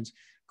patients,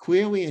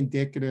 clearly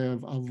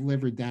indicative of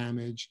liver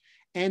damage.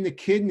 And the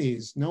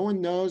kidneys, no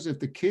one knows if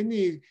the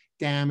kidney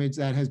damage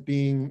that is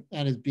being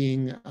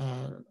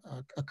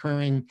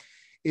occurring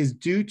is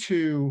due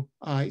to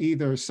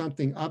either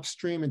something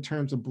upstream in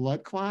terms of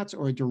blood clots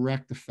or a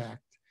direct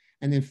effect.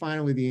 And then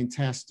finally, the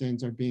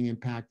intestines are being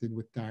impacted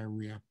with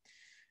diarrhea.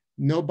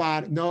 No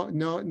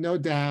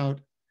doubt,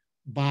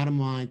 bottom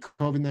line,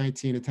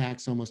 COVID-19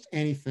 attacks almost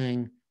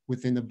anything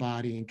within the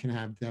body and can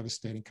have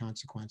devastating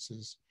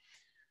consequences.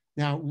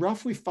 Now,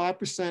 roughly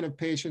 5% of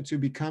patients who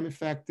become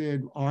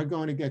infected are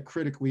going to get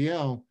critically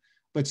ill,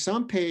 but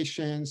some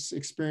patients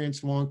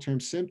experience long-term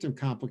symptom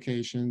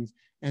complications,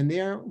 and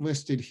they're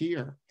listed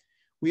here.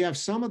 We have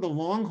some of the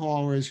long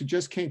haulers who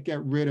just can't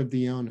get rid of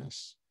the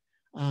illness.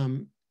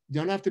 You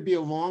don't have to be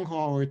a long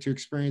hauler to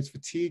experience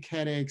fatigue,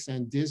 headaches,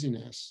 and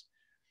dizziness.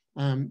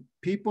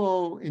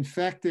 People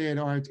infected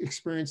are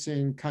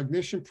experiencing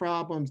cognition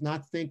problems,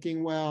 not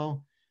thinking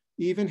well,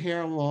 even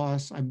hair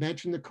loss. I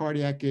mentioned the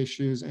cardiac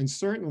issues, and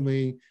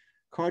certainly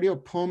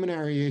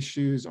cardiopulmonary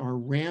issues are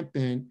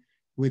rampant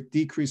with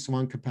decreased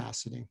lung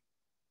capacity.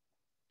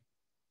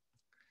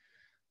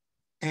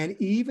 And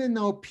even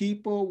though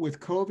people with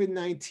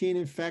COVID-19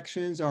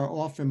 infections are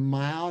often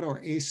mild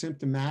or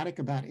asymptomatic,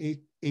 about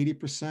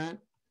 80%,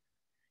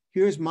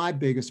 here's my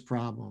biggest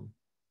problem.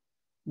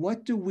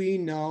 What do we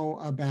know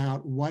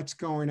about what's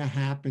going to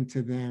happen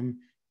to them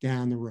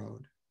down the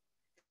road?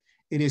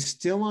 It is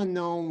still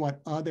unknown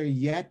what other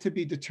yet to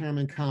be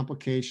determined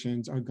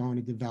complications are going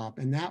to develop.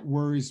 And that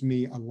worries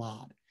me a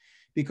lot,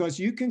 because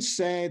you can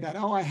say that,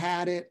 oh, I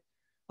had it,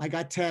 I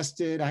got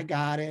tested, I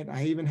got it,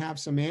 I even have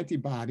some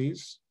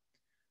antibodies.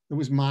 It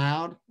was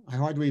mild, I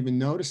hardly even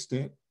noticed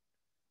it.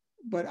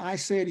 But I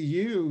say to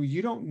you,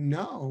 you don't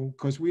know,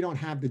 because we don't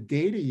have the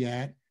data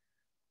yet,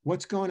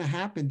 what's going to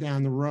happen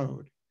down the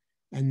road.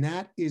 And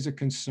that is a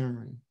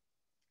concern.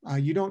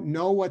 You don't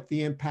know what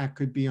the impact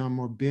could be on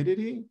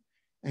morbidity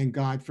and,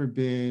 God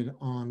forbid,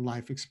 on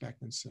life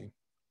expectancy.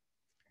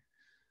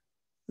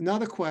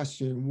 Another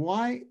question,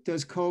 why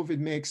does COVID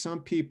make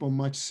some people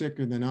much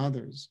sicker than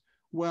others?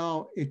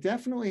 Well, it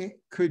definitely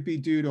could be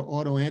due to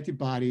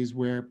autoantibodies,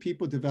 where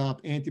people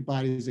develop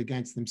antibodies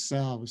against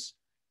themselves.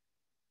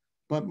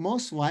 But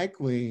most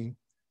likely,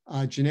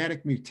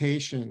 genetic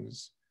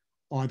mutations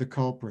are the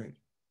culprit,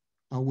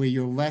 where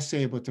you're less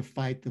able to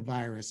fight the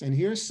virus. And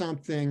here's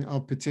something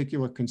of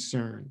particular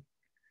concern.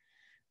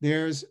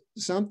 There's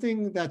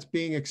something that's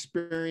being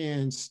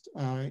experienced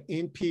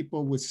in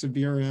people with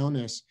severe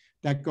illness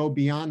that go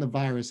beyond the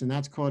virus, and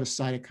that's called a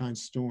cytokine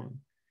storm.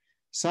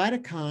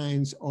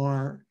 Cytokines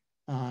are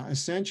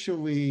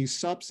essentially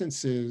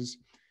substances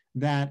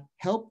that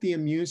help the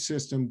immune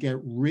system get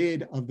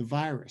rid of the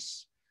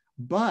virus.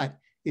 But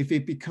if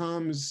it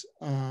becomes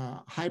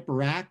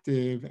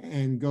hyperactive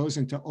and goes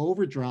into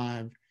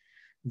overdrive,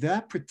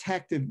 that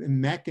protective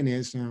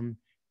mechanism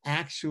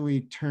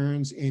actually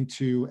turns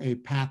into a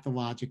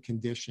pathologic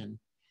condition.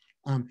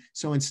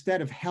 So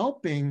instead of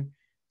helping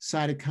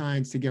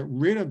cytokines to get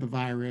rid of the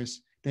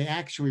virus, they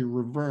actually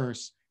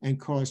reverse and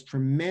cause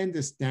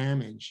tremendous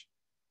damage.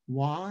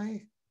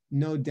 Why?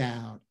 No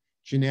doubt,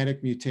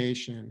 genetic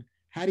mutation.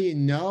 How do you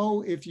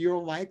know if you're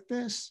like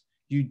this?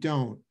 You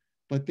don't,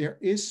 but there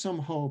is some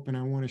hope, and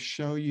I want to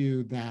show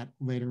you that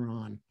later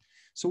on.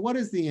 So what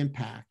is the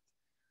impact?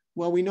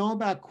 Well, we know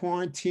about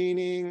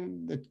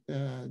quarantining,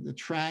 the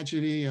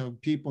tragedy of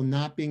people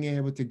not being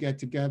able to get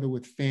together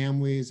with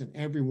families, and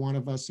every one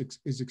of us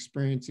is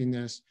experiencing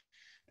this.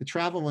 The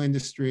travel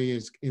industry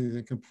is in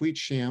a complete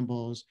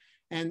shambles,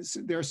 and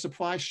there are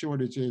supply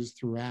shortages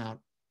throughout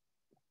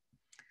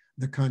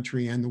the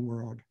country and the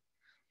world.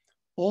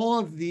 All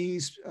of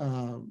these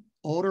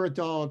older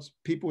adults,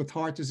 people with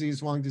heart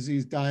disease, lung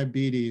disease,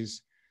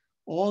 diabetes,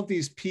 all of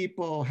these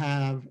people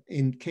have,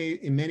 in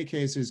many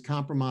cases,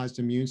 compromised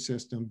immune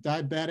system.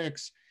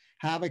 Diabetics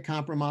have a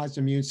compromised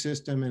immune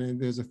system,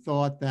 and there's a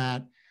thought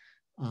that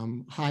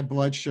high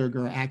blood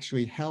sugar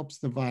actually helps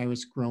the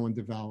virus grow and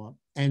develop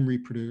and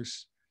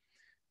reproduce.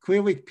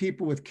 Clearly,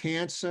 people with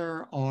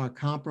cancer are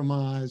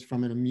compromised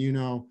from an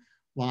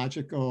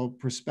immunological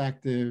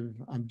perspective.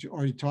 I've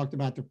already talked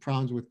about the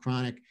problems with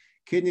chronic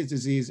kidney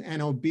disease,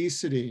 and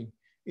obesity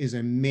is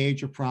a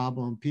major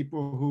problem.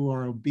 People who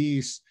are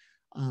obese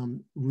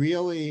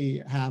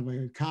really have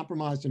a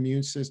compromised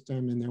immune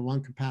system, and their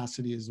lung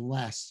capacity is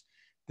less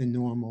than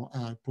normal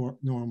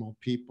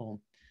people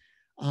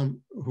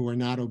who are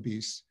not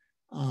obese.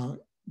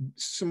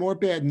 Some more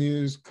bad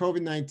news.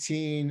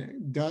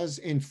 COVID-19 does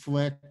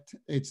inflict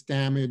its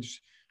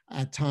damage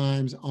at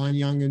times on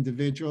young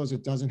individuals.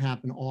 It doesn't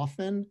happen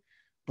often,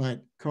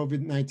 but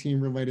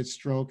COVID-19 related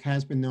stroke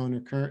has been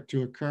known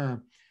to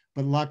occur,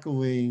 but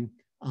luckily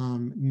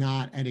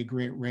not at a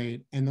great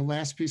rate. And the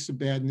last piece of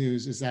bad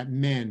news is that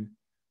men,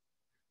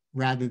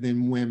 rather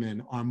than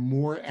women, are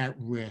more at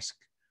risk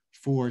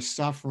for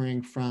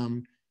suffering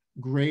from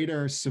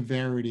greater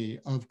severity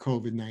of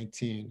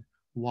COVID-19.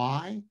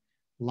 Why?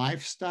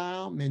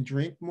 Lifestyle. Men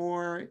drink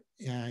more,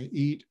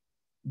 eat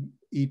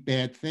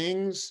bad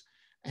things,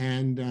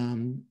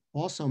 and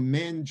also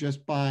men,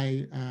 just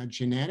by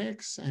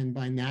genetics and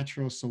by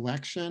natural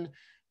selection,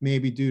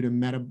 maybe due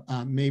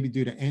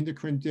to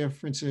endocrine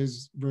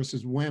differences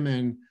versus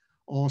women,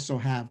 also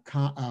have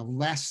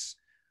less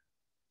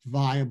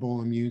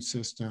viable immune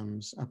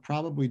systems,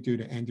 probably due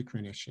to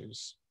endocrine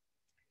issues.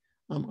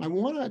 I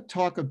want to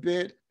talk a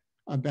bit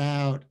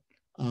about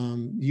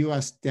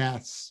US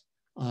deaths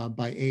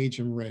by age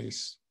and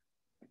race.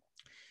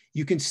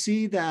 You can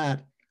see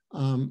that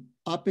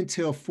up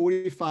until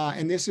 45,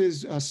 and this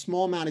is a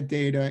small amount of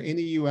data in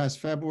the US,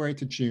 February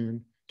to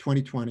June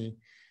 2020,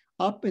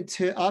 up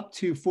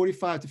to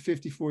 45 to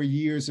 54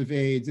 years of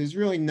age, there's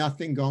really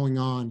nothing going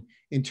on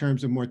in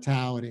terms of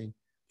mortality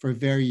for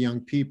very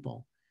young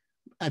people.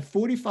 At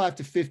 45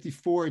 to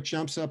 54, it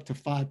jumps up to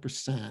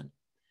 5%.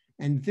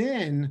 And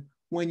then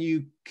when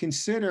you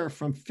consider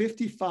from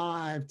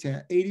 55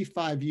 to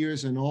 85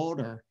 years and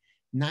older,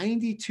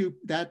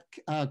 that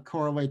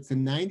correlates to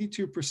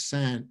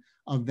 92%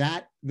 of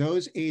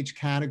those age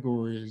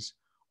categories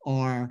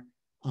are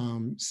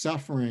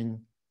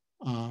suffering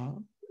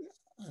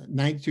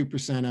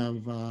 92%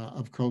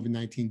 of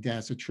COVID-19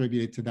 deaths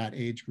attributed to that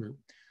age group.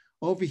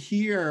 Over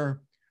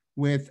here,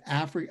 with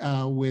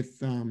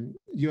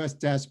US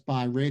deaths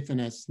by race and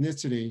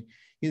ethnicity,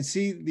 you can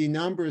see the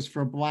numbers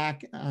for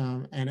Black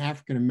and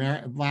African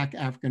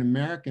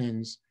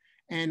Americans.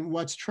 And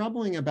what's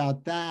troubling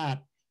about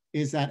that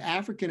is that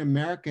African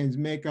Americans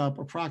make up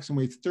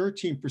approximately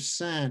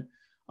 13%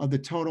 of the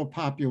total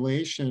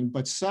population,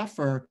 but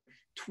suffer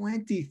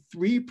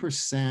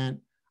 23%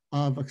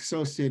 of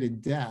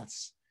associated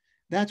deaths.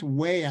 That's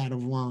way out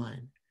of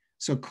line.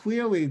 So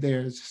clearly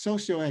there's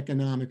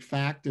socioeconomic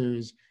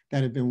factors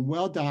that have been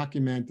well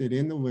documented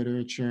in the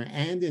literature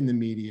and in the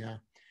media,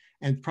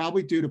 and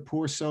probably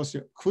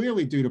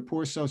clearly due to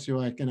poor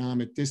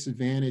socioeconomic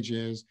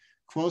disadvantages,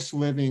 close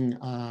living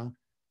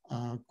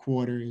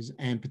quarters,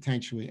 and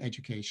potentially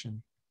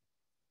education.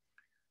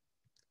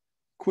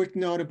 Quick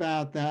note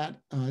about that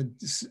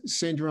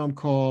syndrome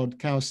called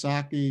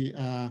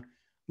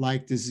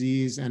Kawasaki-like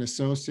disease and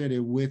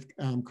associated with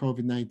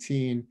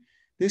COVID-19.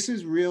 This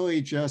is really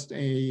just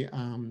a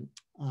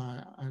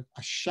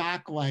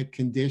shock-like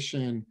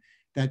condition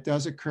that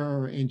does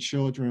occur in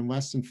children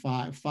less than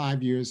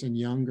five years and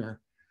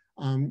younger,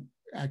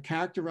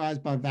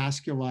 characterized by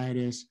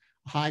vasculitis,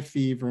 high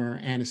fever,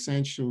 and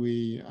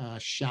essentially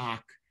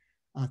shock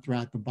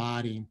throughout the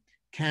body.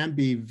 Can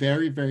be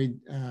very, very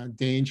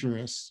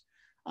dangerous.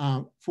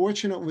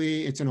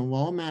 Fortunately, it's in a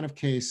low amount of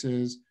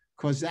cases.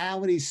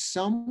 Causality is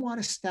somewhat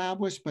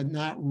established, but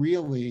not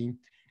really.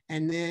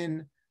 And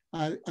then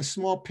a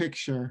small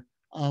picture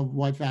of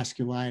what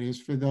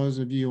vasculitis, for those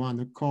of you on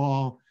the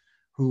call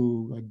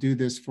who do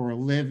this for a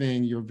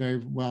living, you're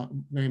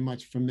very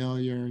much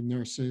familiar,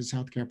 nurses,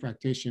 healthcare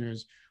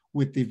practitioners,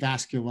 with the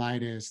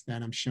vasculitis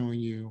that I'm showing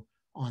you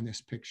on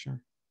this picture.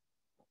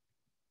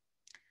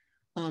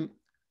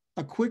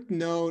 A quick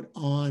note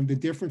on the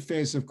different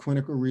phases of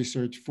clinical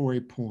research for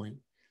a point.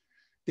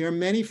 There are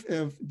many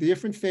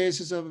different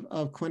phases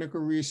of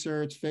clinical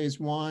research: phase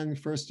 1,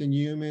 first in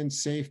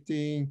humans,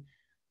 safety,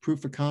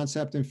 proof of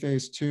concept in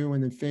phase 2,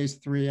 and then phase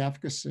 3,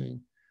 efficacy.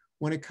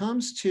 When it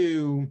comes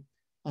to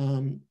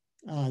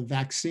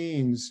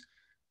vaccines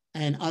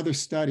and other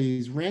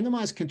studies,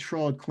 randomized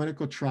controlled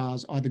clinical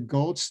trials are the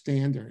gold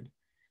standard.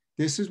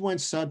 This is when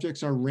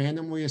subjects are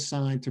randomly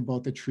assigned to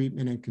both the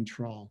treatment and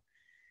control.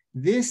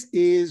 This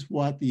is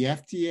what the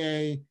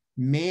FDA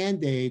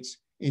mandates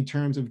in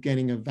terms of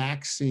getting a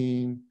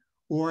vaccine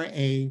or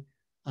a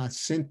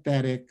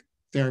synthetic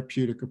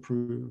therapeutic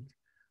approved.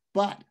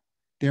 But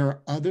there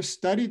are other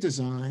study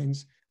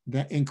designs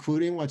that,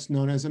 including what's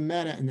known as a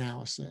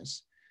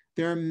meta-analysis.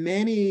 There are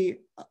many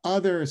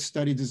other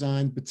study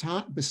designs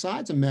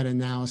besides a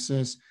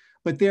meta-analysis,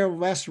 but they're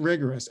less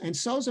rigorous. And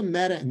so is a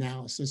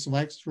meta-analysis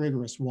less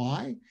rigorous.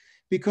 Why?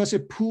 Because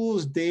it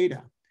pools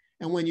data.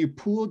 And when you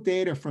pool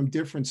data from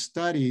different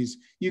studies,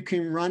 you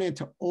can run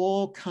into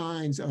all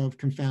kinds of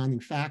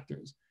confounding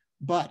factors.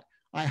 But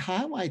I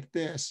highlight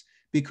this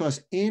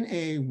because in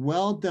a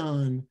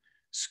well-done,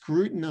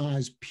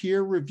 scrutinized,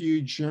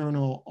 peer-reviewed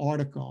journal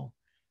article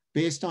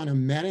based on a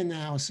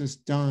meta-analysis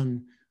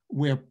done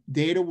where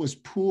data was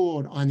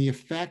pooled on the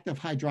effect of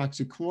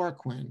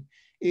hydroxychloroquine,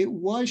 it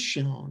was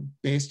shown,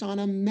 based on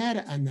a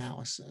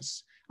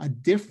meta-analysis, a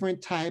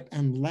different type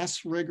and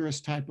less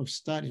rigorous type of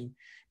study,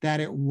 that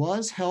it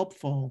was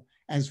helpful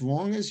as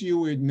long as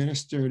you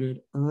administered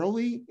it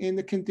early in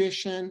the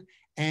condition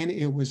and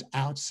it was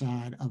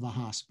outside of a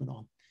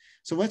hospital.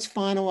 So let's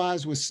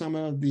finalize with some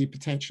of the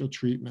potential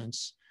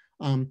treatments.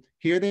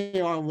 Here they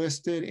are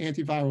listed: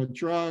 antiviral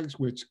drugs,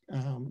 which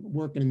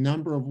work in a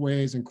number of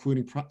ways,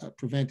 including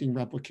preventing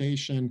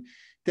replication.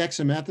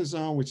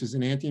 Dexamethasone, which is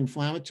an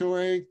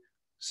anti-inflammatory,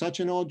 such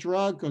an old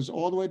drug, goes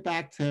all the way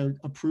back to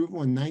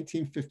approval in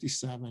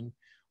 1957.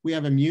 We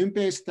have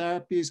immune-based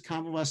therapies,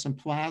 convalescent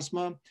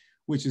plasma,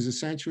 which is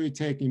essentially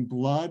taking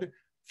blood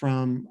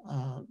from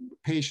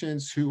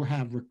patients who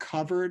have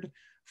recovered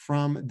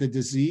from the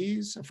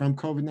disease, from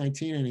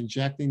COVID-19, and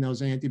injecting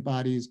those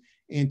antibodies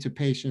into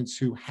patients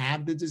who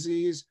have the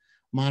disease.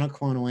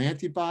 Monoclonal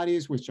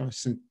antibodies, which are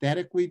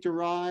synthetically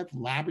derived,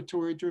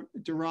 laboratory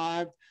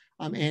derived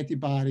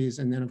antibodies.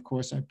 And then, of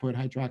course, I put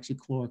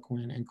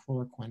hydroxychloroquine and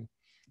chloroquine.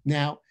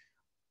 Now,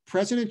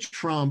 President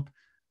Trump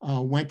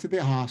went to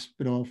the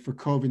hospital for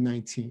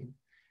COVID-19,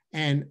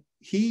 and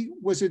he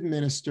was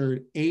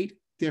administered 8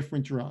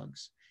 different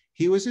drugs.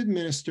 He was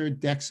administered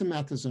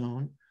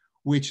dexamethasone,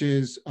 which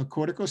is a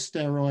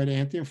corticosteroid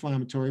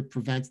anti-inflammatory,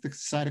 prevents the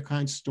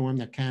cytokine storm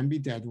that can be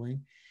deadly.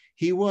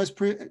 He was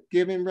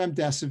given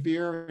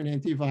remdesivir, an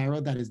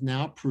antiviral that is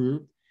now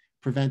approved,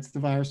 prevents the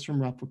virus from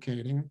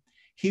replicating.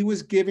 He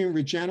was given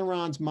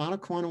Regeneron's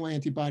monoclonal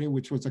antibody,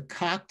 which was a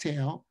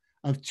cocktail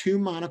of 2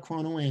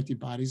 monoclonal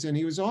antibodies. And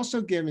he was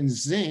also given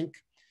zinc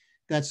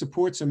that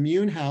supports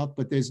immune health,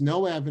 but there's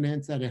no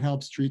evidence that it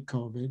helps treat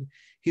COVID.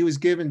 He was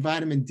given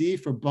vitamin D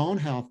for bone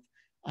health,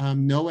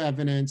 no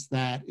evidence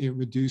that it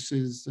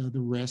reduces the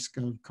risk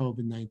of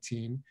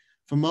COVID-19.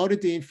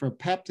 Famotidine for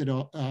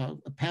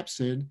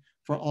pepsid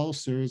for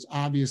ulcers,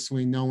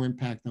 obviously no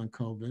impact on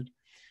COVID.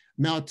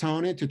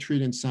 Melatonin to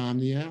treat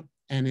insomnia,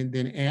 and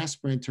then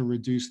aspirin to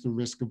reduce the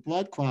risk of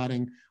blood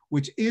clotting,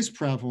 which is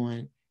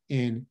prevalent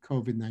in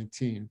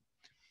COVID-19.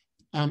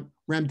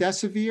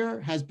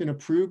 Remdesivir has been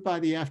approved by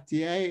the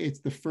FDA. It's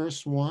the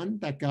first one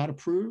that got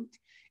approved.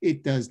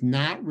 It does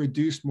not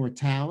reduce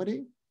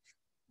mortality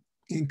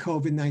in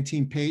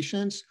COVID-19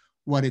 patients.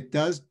 What it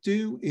does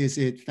do is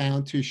it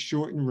found to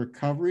shorten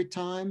recovery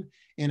time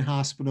in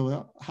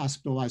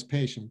hospitalized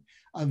patients.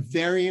 A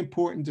very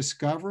important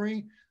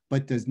discovery,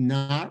 but does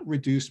not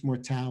reduce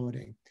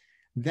mortality.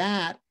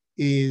 That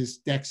is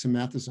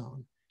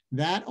dexamethasone.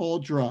 That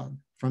old drug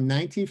from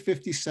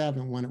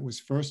 1957, when it was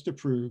first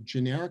approved,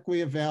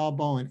 generically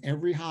available in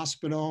every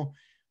hospital,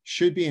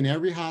 should be in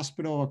every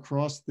hospital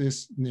across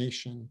this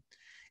nation,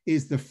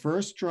 is the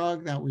first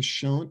drug that was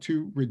shown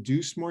to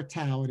reduce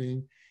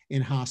mortality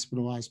in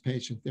hospitalized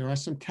patients. There are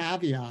some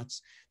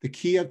caveats. The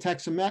key of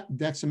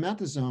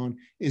dexamethasone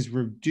is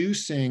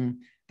reducing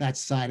that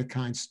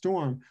cytokine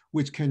storm,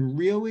 which can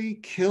really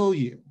kill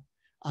you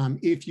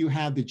if you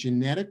have the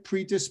genetic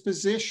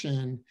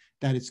predisposition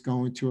that it's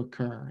going to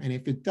occur. And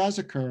if it does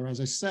occur, as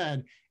I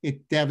said,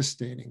 it's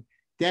devastating.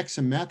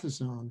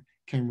 Dexamethasone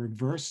can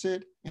reverse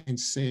it and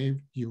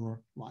save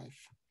your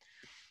life.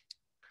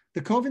 The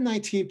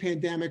COVID-19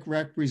 pandemic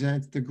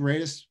represents the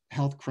greatest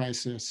health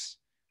crisis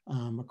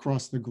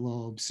across the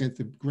globe since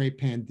the great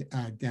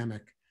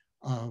pandemic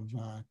of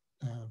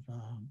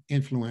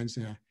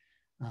influenza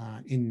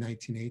in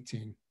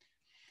 1918.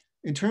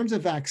 In terms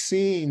of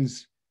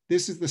vaccines,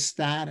 this is the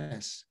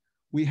status.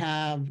 We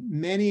have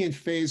many in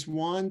phase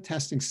 1,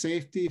 testing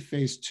safety,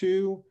 phase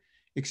 2,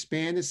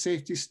 expanded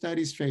safety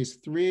studies, phase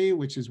 3,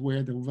 which is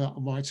where the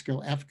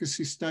large-scale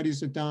efficacy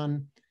studies are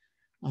done.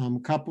 A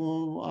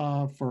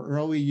couple for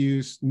early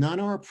use. None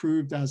are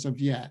approved as of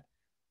yet.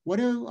 What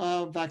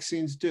do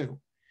vaccines do?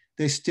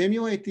 They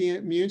stimulate the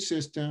immune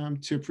system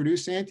to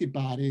produce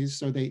antibodies,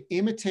 so they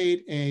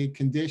imitate a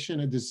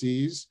condition, a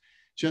disease,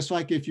 just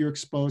like if you're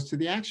exposed to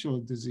the actual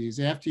disease.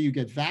 After you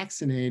get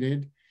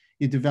vaccinated,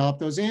 you develop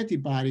those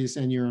antibodies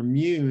and you're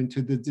immune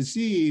to the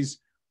disease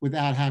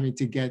without having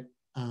to get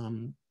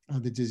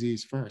the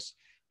disease first.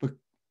 But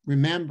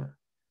remember,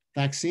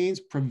 vaccines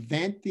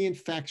prevent the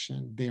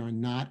infection. They are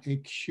not a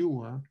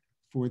cure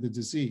for the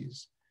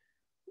disease.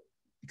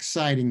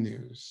 Exciting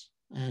news.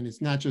 And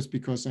it's not just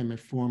because I'm a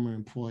former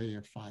employee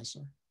of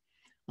Pfizer.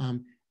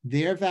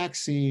 Their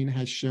vaccine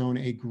has shown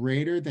a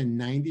greater than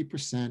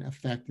 90%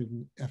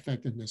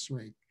 effectiveness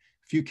rate.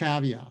 A few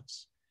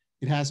caveats.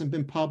 It hasn't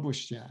been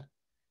published yet.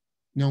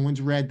 No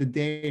one's read the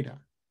data.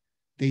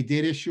 They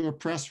did issue a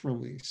press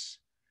release.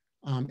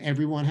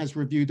 Everyone has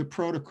reviewed the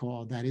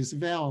protocol that is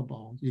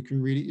available. You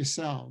can read it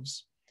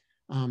yourselves.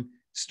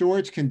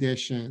 Storage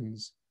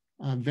conditions,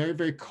 very,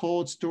 very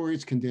cold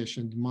storage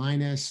conditions,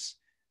 minus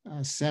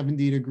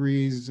 70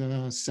 degrees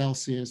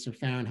Celsius or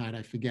Fahrenheit,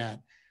 I forget.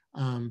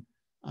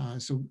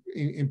 So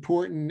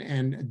important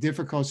and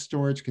difficult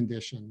storage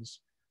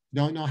conditions.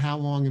 Don't know how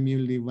long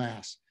immunity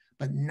lasts,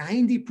 but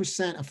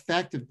 90%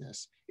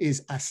 effectiveness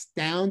is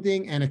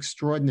astounding and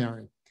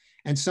extraordinary,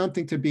 and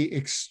something to be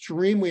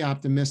extremely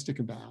optimistic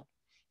about.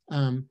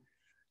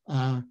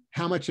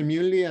 How much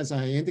immunity, as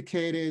I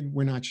indicated,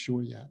 we're not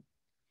sure yet.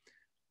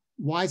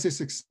 Why is this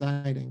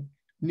exciting?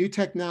 New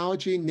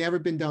technology, never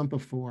been done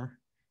before.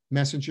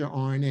 Messenger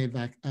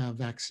RNA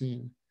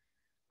vaccine.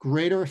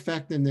 Greater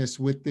effectiveness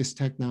with this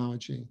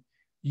technology.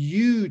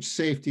 Huge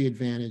safety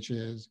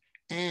advantages,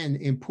 and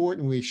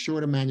importantly,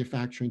 shorter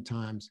manufacturing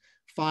times.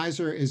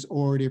 Pfizer is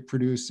already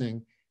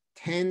producing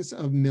tens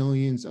of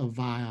millions of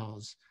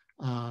vials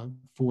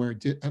for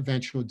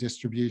eventual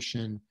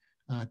distribution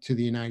to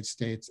the United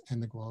States and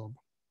the globe.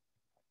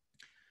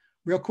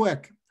 Real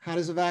quick, how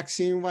does a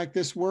vaccine like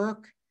this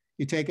work?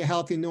 You take a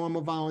healthy,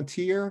 normal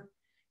volunteer,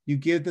 you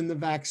give them the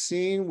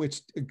vaccine,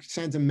 which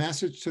sends a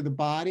message to the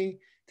body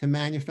to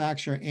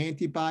manufacture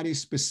antibodies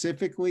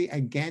specifically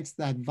against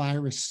that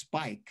virus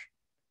spike.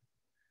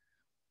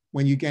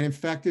 When you get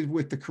infected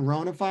with the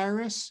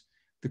coronavirus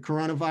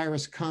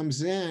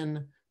comes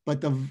in,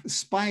 but the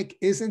spike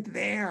isn't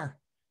there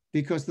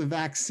because the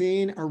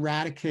vaccine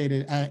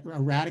eradicated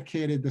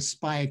the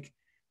spike.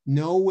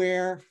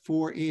 Nowhere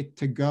for it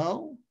to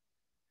go,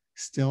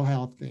 still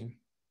healthy.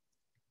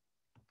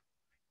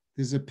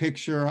 There's a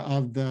picture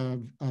of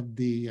the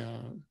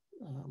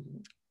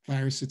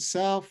virus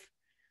itself.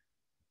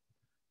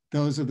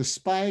 Those are the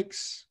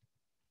spikes.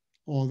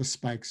 All the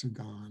spikes are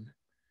gone.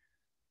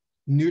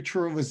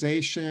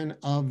 Neutralization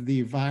of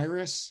the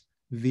virus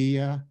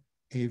via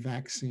a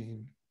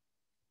vaccine.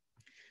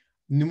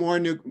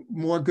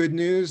 More good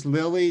news.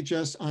 Lilly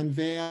just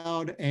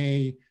unveiled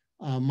a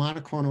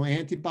monoclonal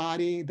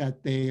antibody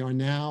that they are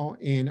now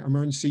in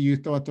emergency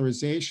use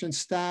authorization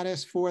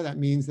status for. That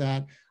means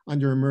that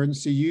under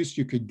emergency use,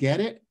 you could get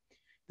it.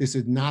 This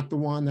is not the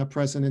one that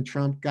President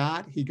Trump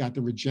got. He got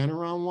the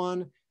Regeneron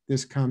one.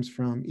 This comes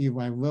from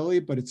Eli Lilly,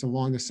 but it's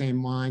along the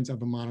same lines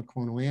of a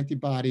monoclonal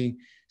antibody,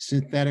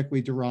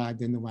 synthetically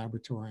derived in the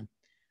laboratory.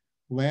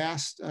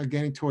 Last,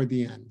 getting toward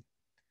the end.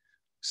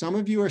 Some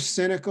of you are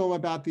cynical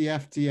about the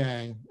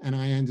FDA, and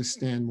I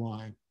understand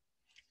why.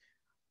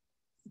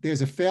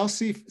 There's a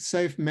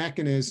fail-safe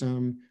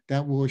mechanism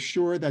that will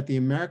assure that the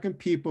American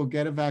people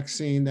get a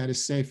vaccine that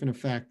is safe and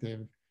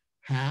effective.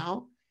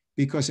 How?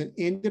 Because an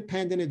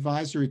independent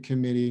advisory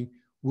committee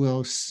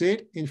will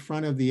sit in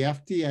front of the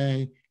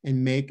FDA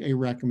and make a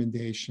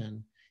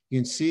recommendation. You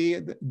can see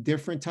the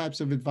different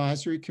types of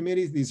advisory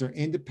committees. These are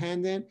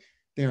independent.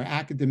 They're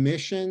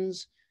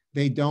academicians.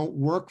 They don't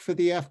work for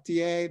the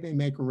FDA. They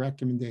make a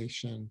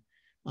recommendation.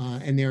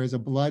 And there is a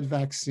blood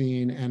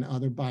vaccine and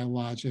other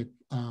biologic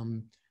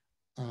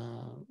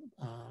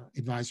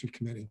advisory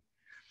committee.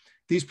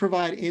 These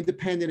provide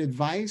independent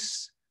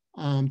advice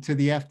to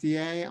the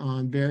FDA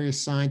on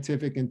various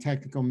scientific and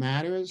technical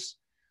matters.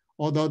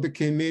 Although the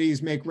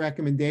committees make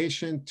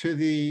recommendation to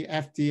the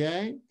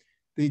FDA,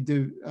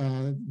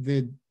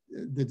 the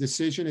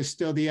decision is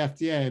still the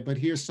FDA. But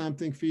here's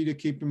something for you to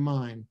keep in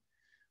mind.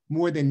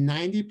 More than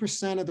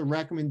 90% of the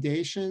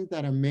recommendations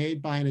that are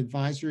made by an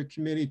advisory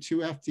committee to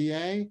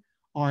FDA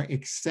are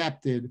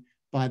accepted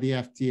by the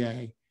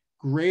FDA.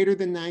 Greater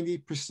than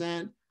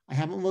 90%. I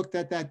haven't looked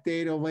at that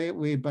data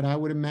lately, but I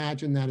would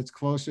imagine that it's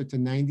closer to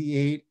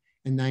 98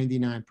 and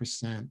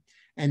 99%.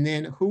 And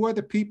then who are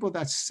the people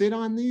that sit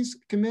on these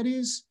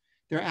committees?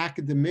 They're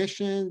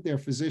academicians, they're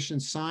physician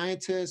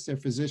scientists, they're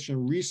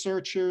physician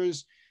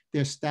researchers,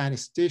 they're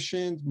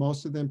statisticians.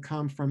 Most of them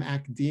come from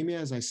academia,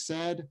 as I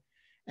said,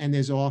 and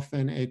there's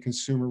often a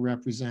consumer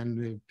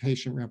representative,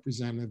 patient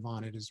representative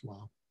on it as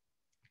well.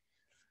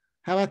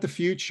 How about the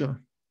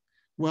future?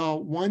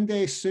 Well, one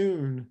day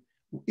soon,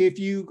 if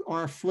you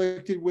are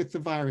afflicted with the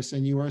virus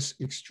and you are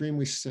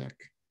extremely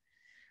sick,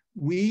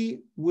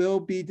 we will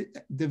be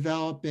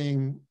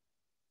developing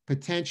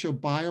potential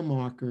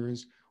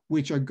biomarkers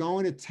which are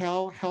going to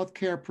tell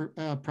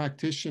healthcare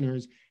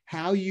practitioners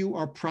how you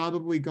are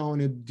probably going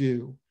to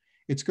do.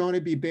 It's going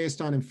to be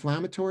based on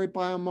inflammatory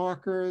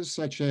biomarkers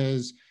such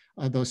as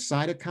those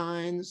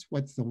cytokines,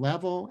 what's the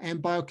level,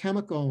 and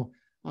biochemical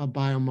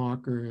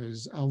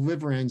biomarkers,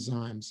 liver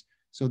enzymes.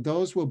 So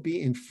those will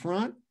be in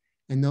front,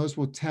 and those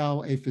will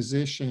tell a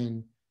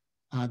physician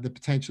the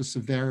potential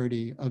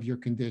severity of your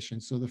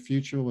condition. So the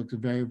future looks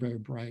very, very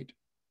bright.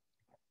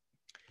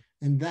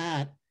 And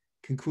that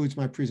concludes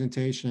my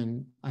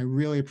presentation. I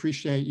really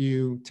appreciate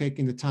you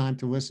taking the time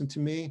to listen to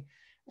me.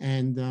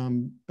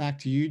 And back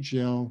to you,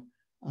 Jill,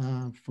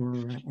 for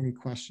any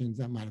questions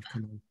that might have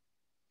come in.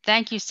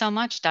 Thank you so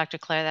much, Dr.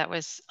 Clair. That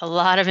was a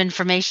lot of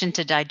information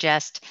to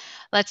digest.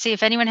 Let's see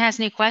if anyone has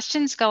any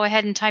questions. Go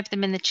ahead and type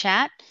them in the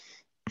chat,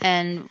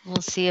 and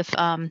we'll see if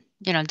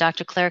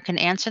Dr. Clair can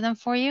answer them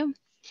for you.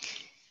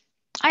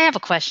 I have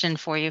a question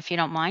for you, if you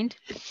don't mind.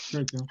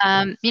 Sure,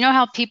 Jill. You know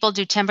how people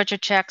do temperature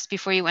checks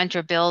before you enter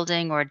a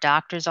building or a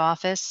doctor's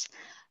office?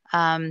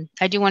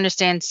 I do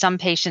understand some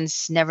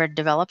patients never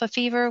develop a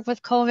fever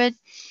with COVID,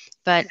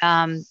 but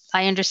I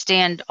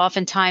understand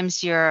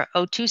oftentimes your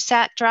O2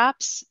 sat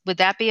drops. Would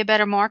that be a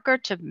better marker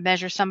to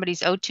measure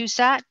somebody's O2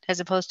 sat as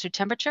opposed to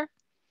temperature?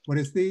 What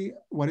is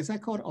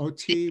that called?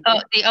 OT?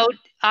 Oh, the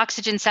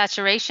oxygen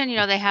saturation. You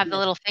know, they have the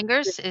little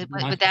fingers.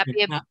 Would that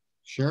be a...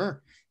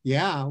 Sure.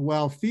 Yeah.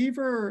 Well,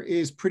 fever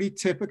is pretty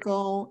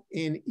typical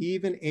in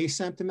even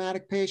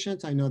asymptomatic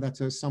patients. I know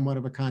that's somewhat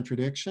of a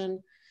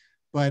contradiction,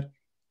 but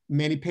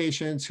many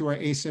patients who are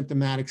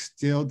asymptomatic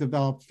still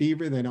develop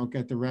fever. They don't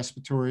get the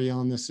respiratory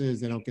illnesses.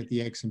 They don't get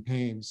the aches and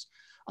pains.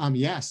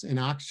 Yes, an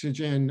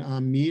oxygen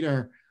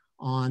meter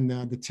on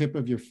the tip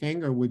of your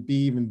finger would be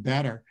even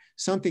better.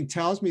 Something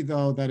tells me,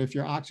 though, that if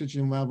your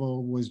oxygen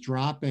level was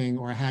dropping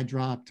or had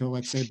dropped to,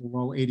 let's say,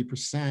 below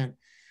 80%,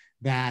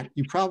 that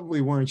you probably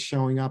weren't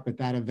showing up at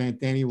that event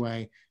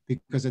anyway,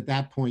 because at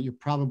that point, you're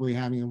probably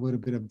having a little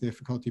bit of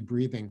difficulty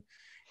breathing.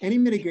 Any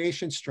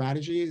mitigation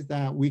strategies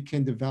that we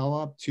can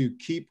develop to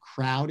keep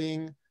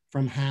crowding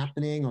from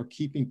happening or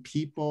keeping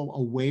people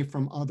away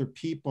from other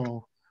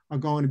people are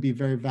going to be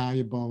very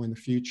valuable in the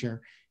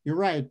future. You're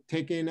right,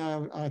 taking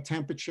a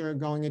temperature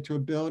going into a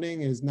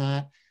building is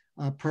not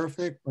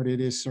perfect, but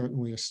it is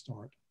certainly a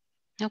start.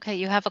 Okay,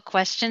 you have a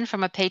question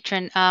from a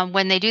patron.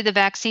 When they do the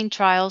vaccine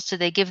trials, do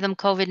they give them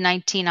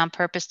COVID-19 on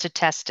purpose to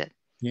test it?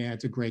 Yeah,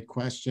 it's a great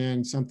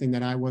question. Something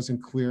that I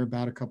wasn't clear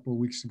about a couple of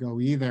weeks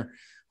ago either.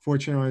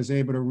 Fortunately, I was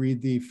able to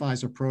read the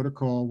Pfizer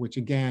protocol, which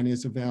again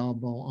is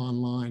available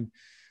online.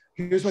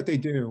 Here's what they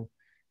do.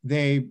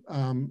 They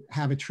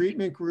have a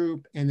treatment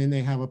group and then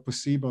they have a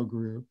placebo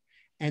group.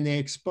 And they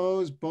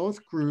expose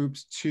both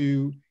groups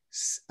to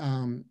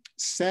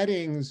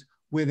settings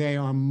where they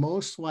are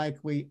most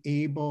likely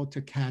able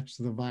to catch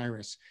the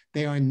virus.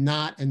 They are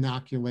not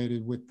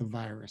inoculated with the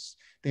virus.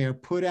 They are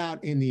put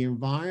out in the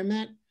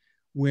environment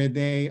where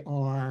they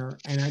are,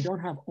 and I don't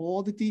have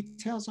all the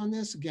details on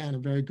this. Again, a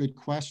very good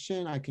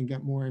question. I can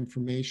get more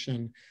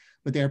information,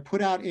 but they're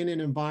put out in an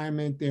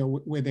environment there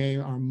where they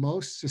are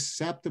most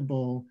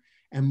susceptible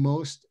and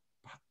most,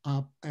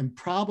 and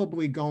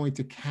probably going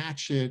to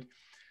catch it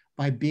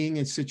by being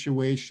in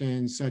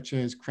situations such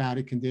as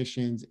crowded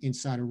conditions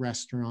inside a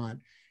restaurant,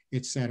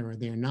 et cetera.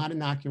 They are not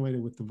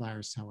inoculated with the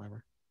virus,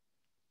 however.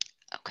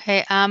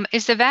 Okay,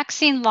 is the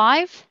vaccine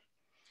live?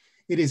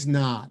 It is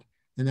not.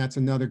 And that's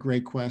another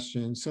great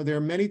question. So there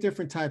are many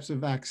different types of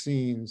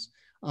vaccines.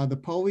 The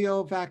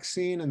polio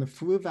vaccine and the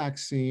flu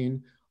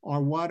vaccine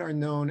are what are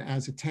known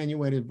as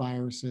attenuated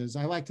viruses.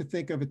 I like to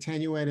think of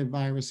attenuated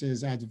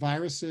viruses as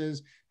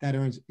viruses that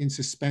are in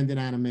suspended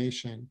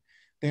animation.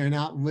 They are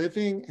not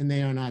living and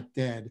they are not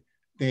dead.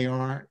 They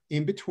are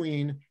in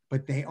between,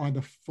 but they are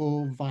the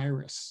full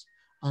virus.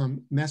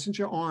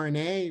 Messenger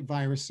RNA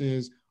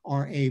viruses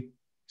are a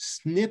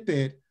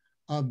snippet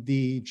of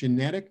the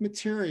genetic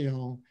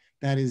material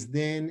that is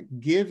then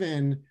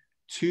given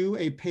to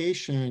a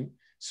patient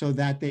so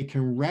that they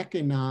can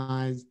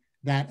recognize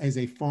that as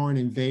a foreign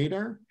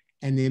invader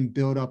and then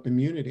build up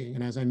immunity.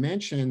 And as I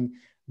mentioned,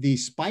 the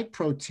spike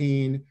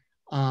protein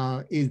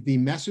is the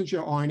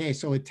messenger RNA.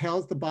 So it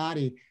tells the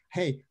body,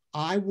 hey,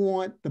 I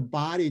want the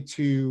body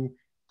to,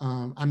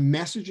 I'm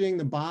messaging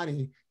the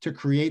body to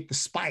create the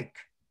spike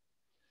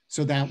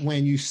so that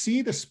when you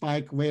see the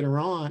spike later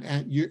on,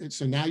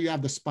 so now you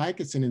have the spike,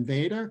 it's an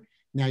invader,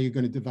 now you're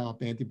going to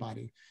develop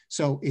antibody.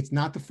 So it's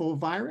not the full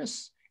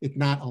virus, it's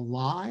not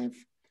alive,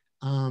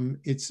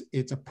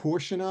 it's a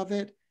portion of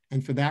it.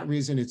 And for that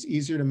reason, it's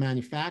easier to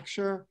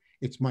manufacture,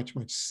 it's much,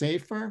 much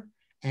safer,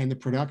 and the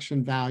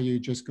production value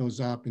just goes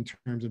up in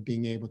terms of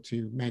being able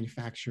to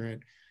manufacture it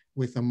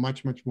with a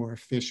much, much more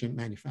efficient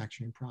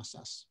manufacturing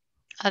process.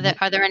 Are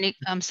there any,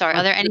 I'm sorry,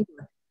 are there any?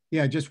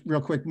 Yeah, just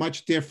real quick,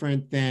 much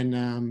different than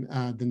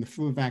the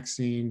flu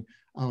vaccine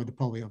or the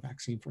polio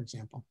vaccine, for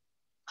example.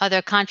 Are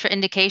there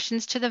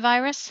contraindications to the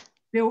virus?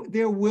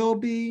 There will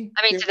be.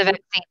 I mean, to the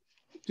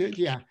vaccine.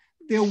 Yeah,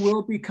 There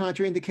will be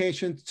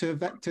contraindications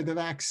to the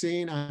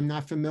vaccine. I'm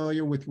not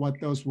familiar with what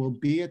those will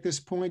be at this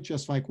point.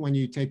 Just like when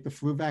you take the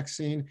flu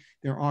vaccine,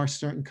 there are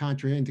certain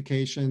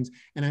contraindications.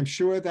 And I'm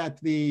sure that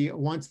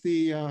once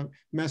the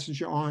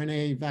messenger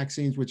RNA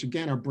vaccines, which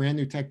again are brand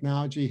new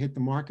technology, hit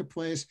the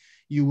marketplace,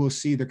 you will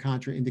see the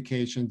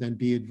contraindications and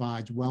be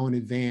advised well in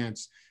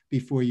advance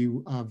before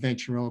you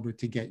venture over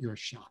to get your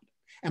shot.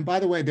 And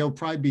by the way, there'll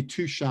probably be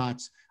 2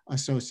 shots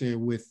associated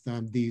with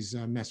these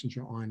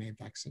messenger RNA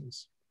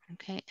vaccines.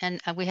 Okay, and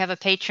we have a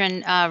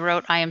patron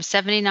wrote, I am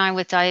 79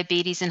 with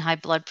diabetes and high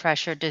blood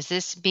pressure. Does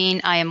this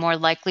mean I am more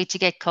likely to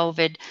get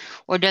COVID,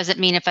 or does it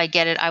mean if I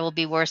get it, I will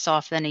be worse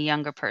off than a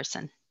younger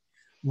person?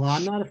 Well,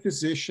 I'm not a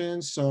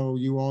physician, so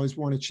you always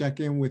want to check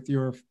in with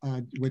your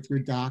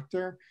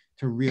doctor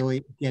to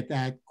really get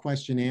that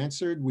question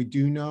answered. We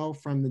do know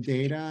from the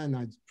data, and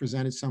I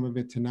presented some of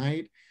it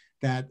tonight,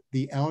 that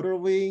the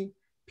elderly,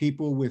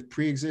 people with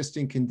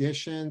pre-existing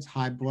conditions,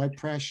 high blood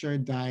pressure,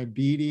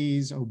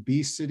 diabetes,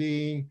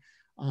 obesity,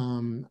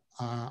 other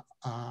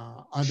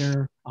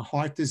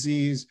heart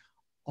disease,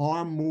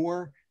 are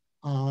more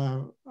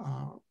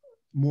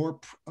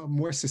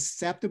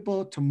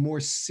susceptible to more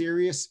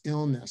serious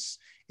illness.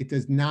 It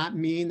does not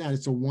mean that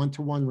it's a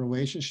one-to-one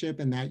relationship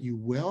and that you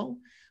will,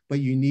 but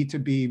you need to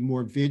be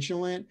more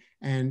vigilant,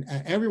 and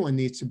everyone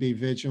needs to be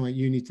vigilant.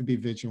 You need to be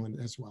vigilant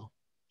as well.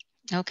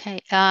 Okay,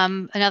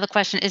 another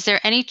question. Is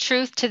there any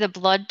truth to the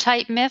blood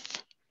type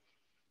myth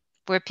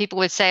where people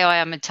would say, oh,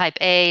 I'm a type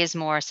A is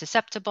more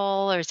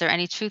susceptible, or is there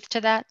any truth to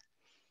that?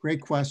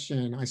 Great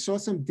question. I saw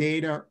some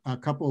data a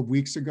couple of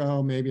weeks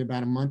ago, maybe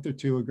about a month or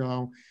 2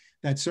 ago,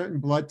 that certain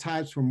blood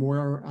types were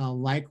more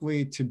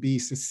likely to be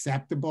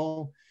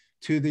susceptible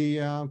to the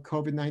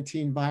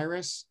COVID-19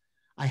 virus.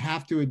 I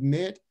have to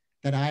admit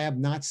that I have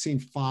not seen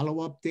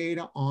follow-up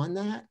data on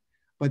that,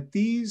 but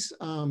these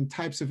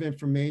types of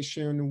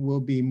information will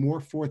be more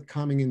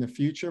forthcoming in the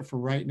future. For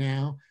right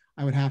now,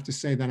 I would have to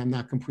say that I'm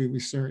not completely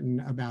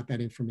certain about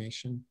that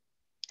information.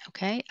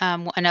 Okay,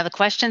 another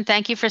question.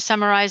 Thank you for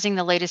summarizing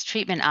the latest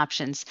treatment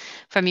options.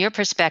 From your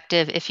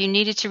perspective, if you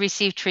needed to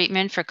receive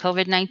treatment for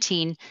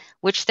COVID-19,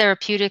 which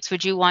therapeutics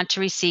would you want to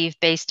receive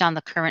based on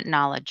the current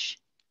knowledge?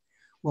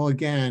 Well,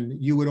 again,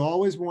 you would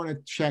always want to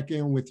check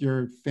in with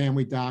your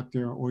family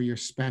doctor or your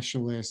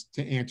specialist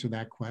to answer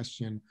that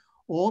question.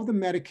 All of the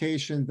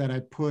medications that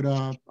I put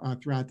up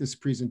throughout this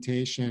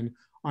presentation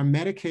are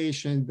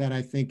medications that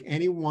I think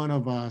any one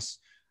of us,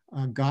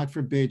 God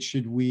forbid,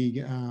 should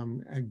we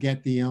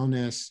get the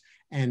illness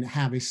and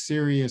have a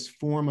serious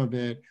form of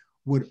it,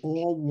 would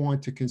all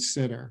want to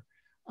consider.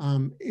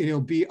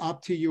 It'll be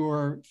up to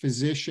your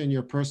physician,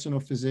 your personal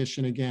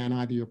physician, again,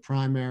 either your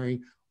primary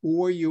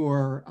or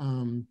your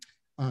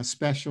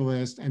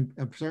specialist, and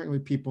certainly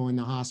people in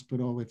the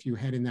hospital, if you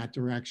head in that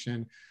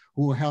direction,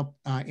 who will help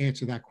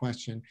answer that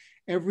question.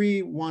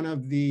 Every one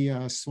of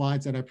the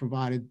slides that I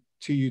provided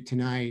to you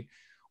tonight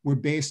were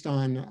based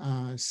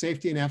on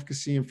safety and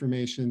efficacy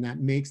information that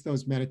makes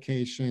those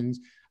medications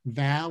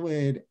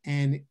valid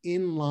and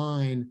in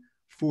line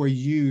for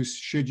use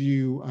should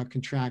you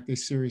contract a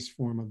serious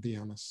form of the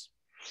illness.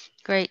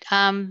 Great.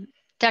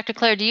 Dr.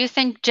 Clair, do you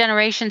think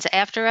generations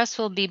after us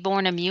will be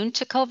born immune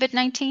to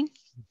COVID-19?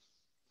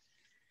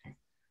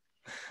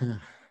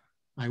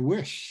 I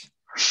wish.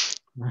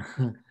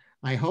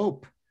 I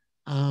hope.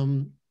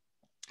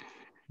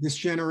 This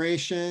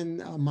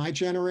generation, my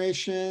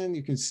generation,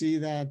 you can see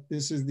that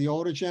this is the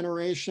older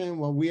generation.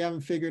 Well, we haven't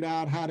figured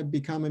out how to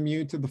become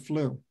immune to the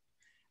flu.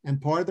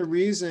 And part of the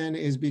reason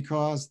is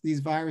because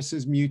these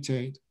viruses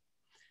mutate.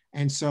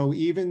 And so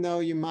even though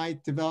you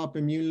might develop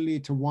immunity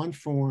to one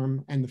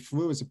form, and the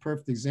flu is a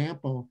perfect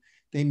example,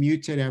 they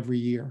mutate every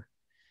year.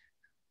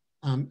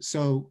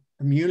 So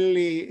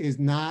immunity is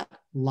not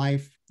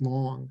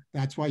lifelong.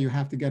 That's why you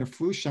have to get a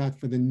flu shot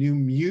for the new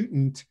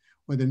mutant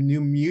or the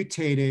new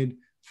mutated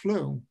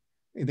flu.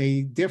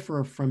 They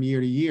differ from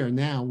year to year.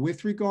 Now,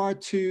 with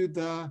regard to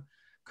the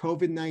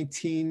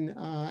COVID-19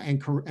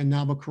 and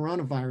novel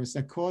coronavirus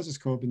that causes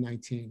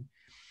COVID-19,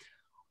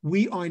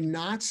 we are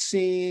not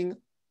seeing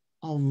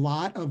a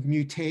lot of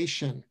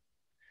mutation.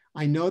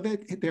 I know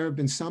that there have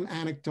been some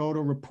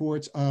anecdotal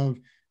reports of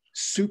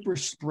super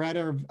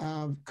spreader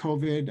of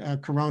COVID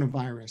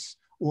coronavirus,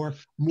 or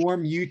more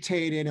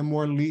mutated and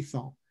more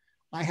lethal.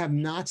 I have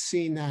not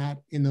seen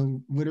that in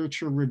the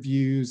literature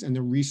reviews and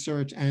the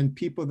research and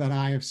people that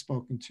I have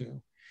spoken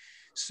to.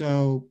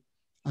 So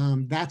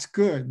that's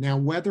good. Now,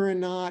 whether or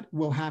not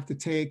we'll have to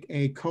take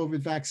a COVID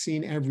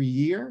vaccine every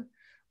year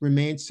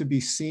remains to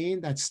be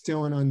seen. That's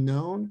still an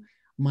unknown.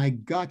 My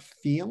gut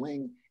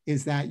feeling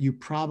is that you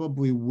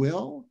probably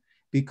will,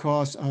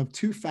 because of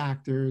 2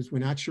 factors. We're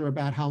not sure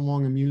about how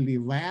long immunity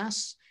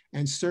lasts,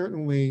 and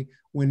certainly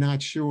we're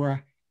not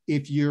sure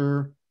if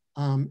your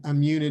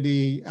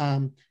immunity,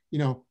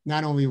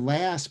 not only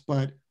lasts,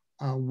 but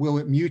will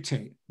it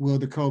mutate? Will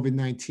the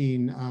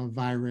COVID-19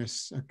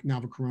 virus,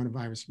 novel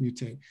coronavirus,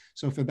 mutate?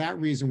 So for that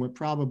reason, we're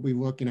probably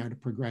looking at a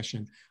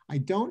progression. I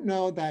don't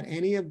know that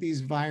any of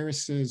these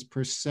viruses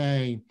per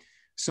se,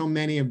 so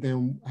many of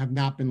them have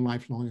not been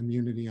lifelong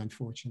immunity,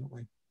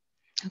 unfortunately.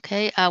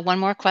 Okay, one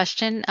more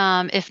question.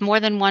 If more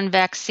than one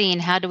vaccine,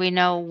 how do we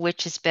know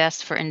which is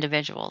best for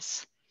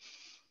individuals?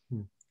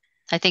 Hmm.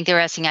 I think they're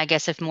asking, I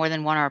guess, if more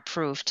than one are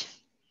approved.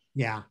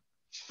 Yeah.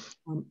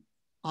 Um,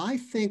 I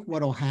think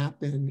what will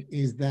happen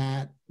is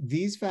that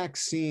these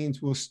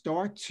vaccines will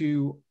start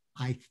to,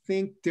 I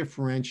think,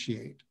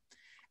 differentiate.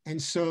 And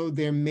so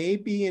there may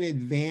be an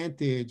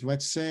advantage,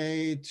 let's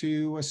say,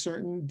 to a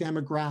certain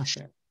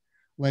demographic,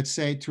 let's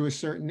say to a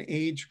certain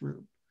age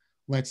group,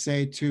 let's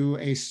say to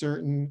a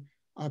certain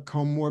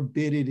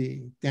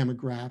comorbidity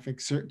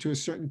demographic, to a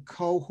certain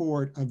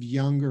cohort of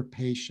younger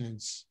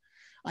patients.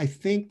 I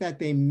think that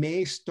they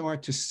may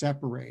start to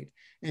separate.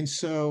 And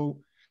so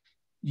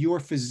your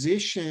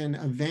physician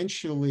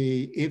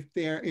eventually,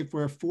 if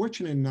we're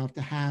fortunate enough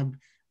to have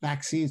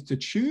vaccines to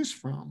choose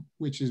from,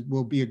 which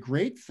will be a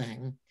great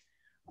thing,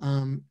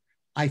 um,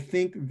 I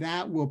think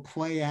that will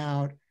play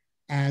out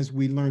as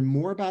we learn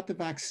more about the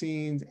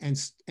vaccines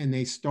and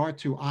they start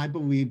to, I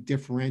believe,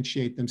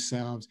 differentiate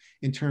themselves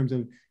in terms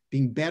of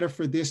being better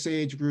for this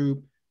age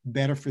group,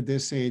 better for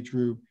this age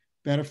group,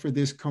 better for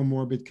this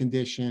comorbid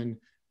condition,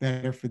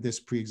 better for this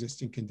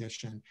pre-existing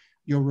condition.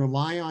 You'll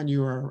rely on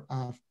your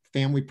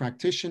family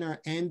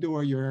practitioner and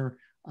or your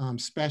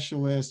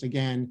specialist,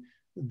 again,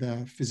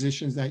 the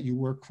physicians that you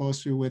work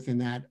closely with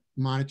and that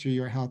monitor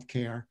your health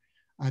care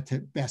to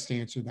best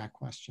answer that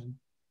question.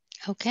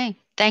 Okay,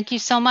 thank you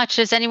so much.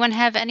 Does anyone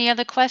have any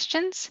other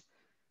questions?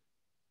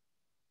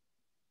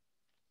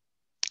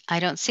 I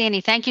don't see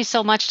any. Thank you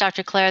so much,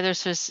 Dr. Clair.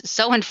 This was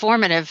so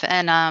informative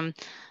and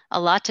a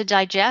lot to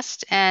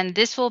digest. And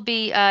this will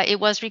be, it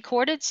was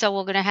recorded, so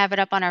we're going to have it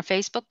up on our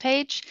Facebook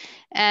page.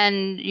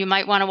 And you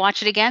might want to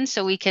watch it again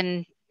so we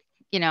can,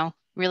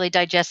 really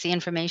digest the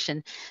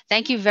information.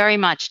 Thank you very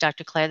much,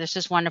 Dr. Clair. This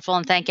is wonderful.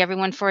 And thank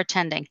everyone for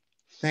attending.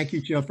 Thank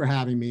you, Jill, for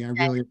having me. I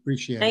really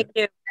appreciate Thank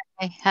it.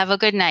 you Okay, have a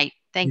good night.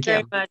 Thank you.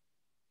 very much.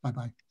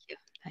 Bye-bye.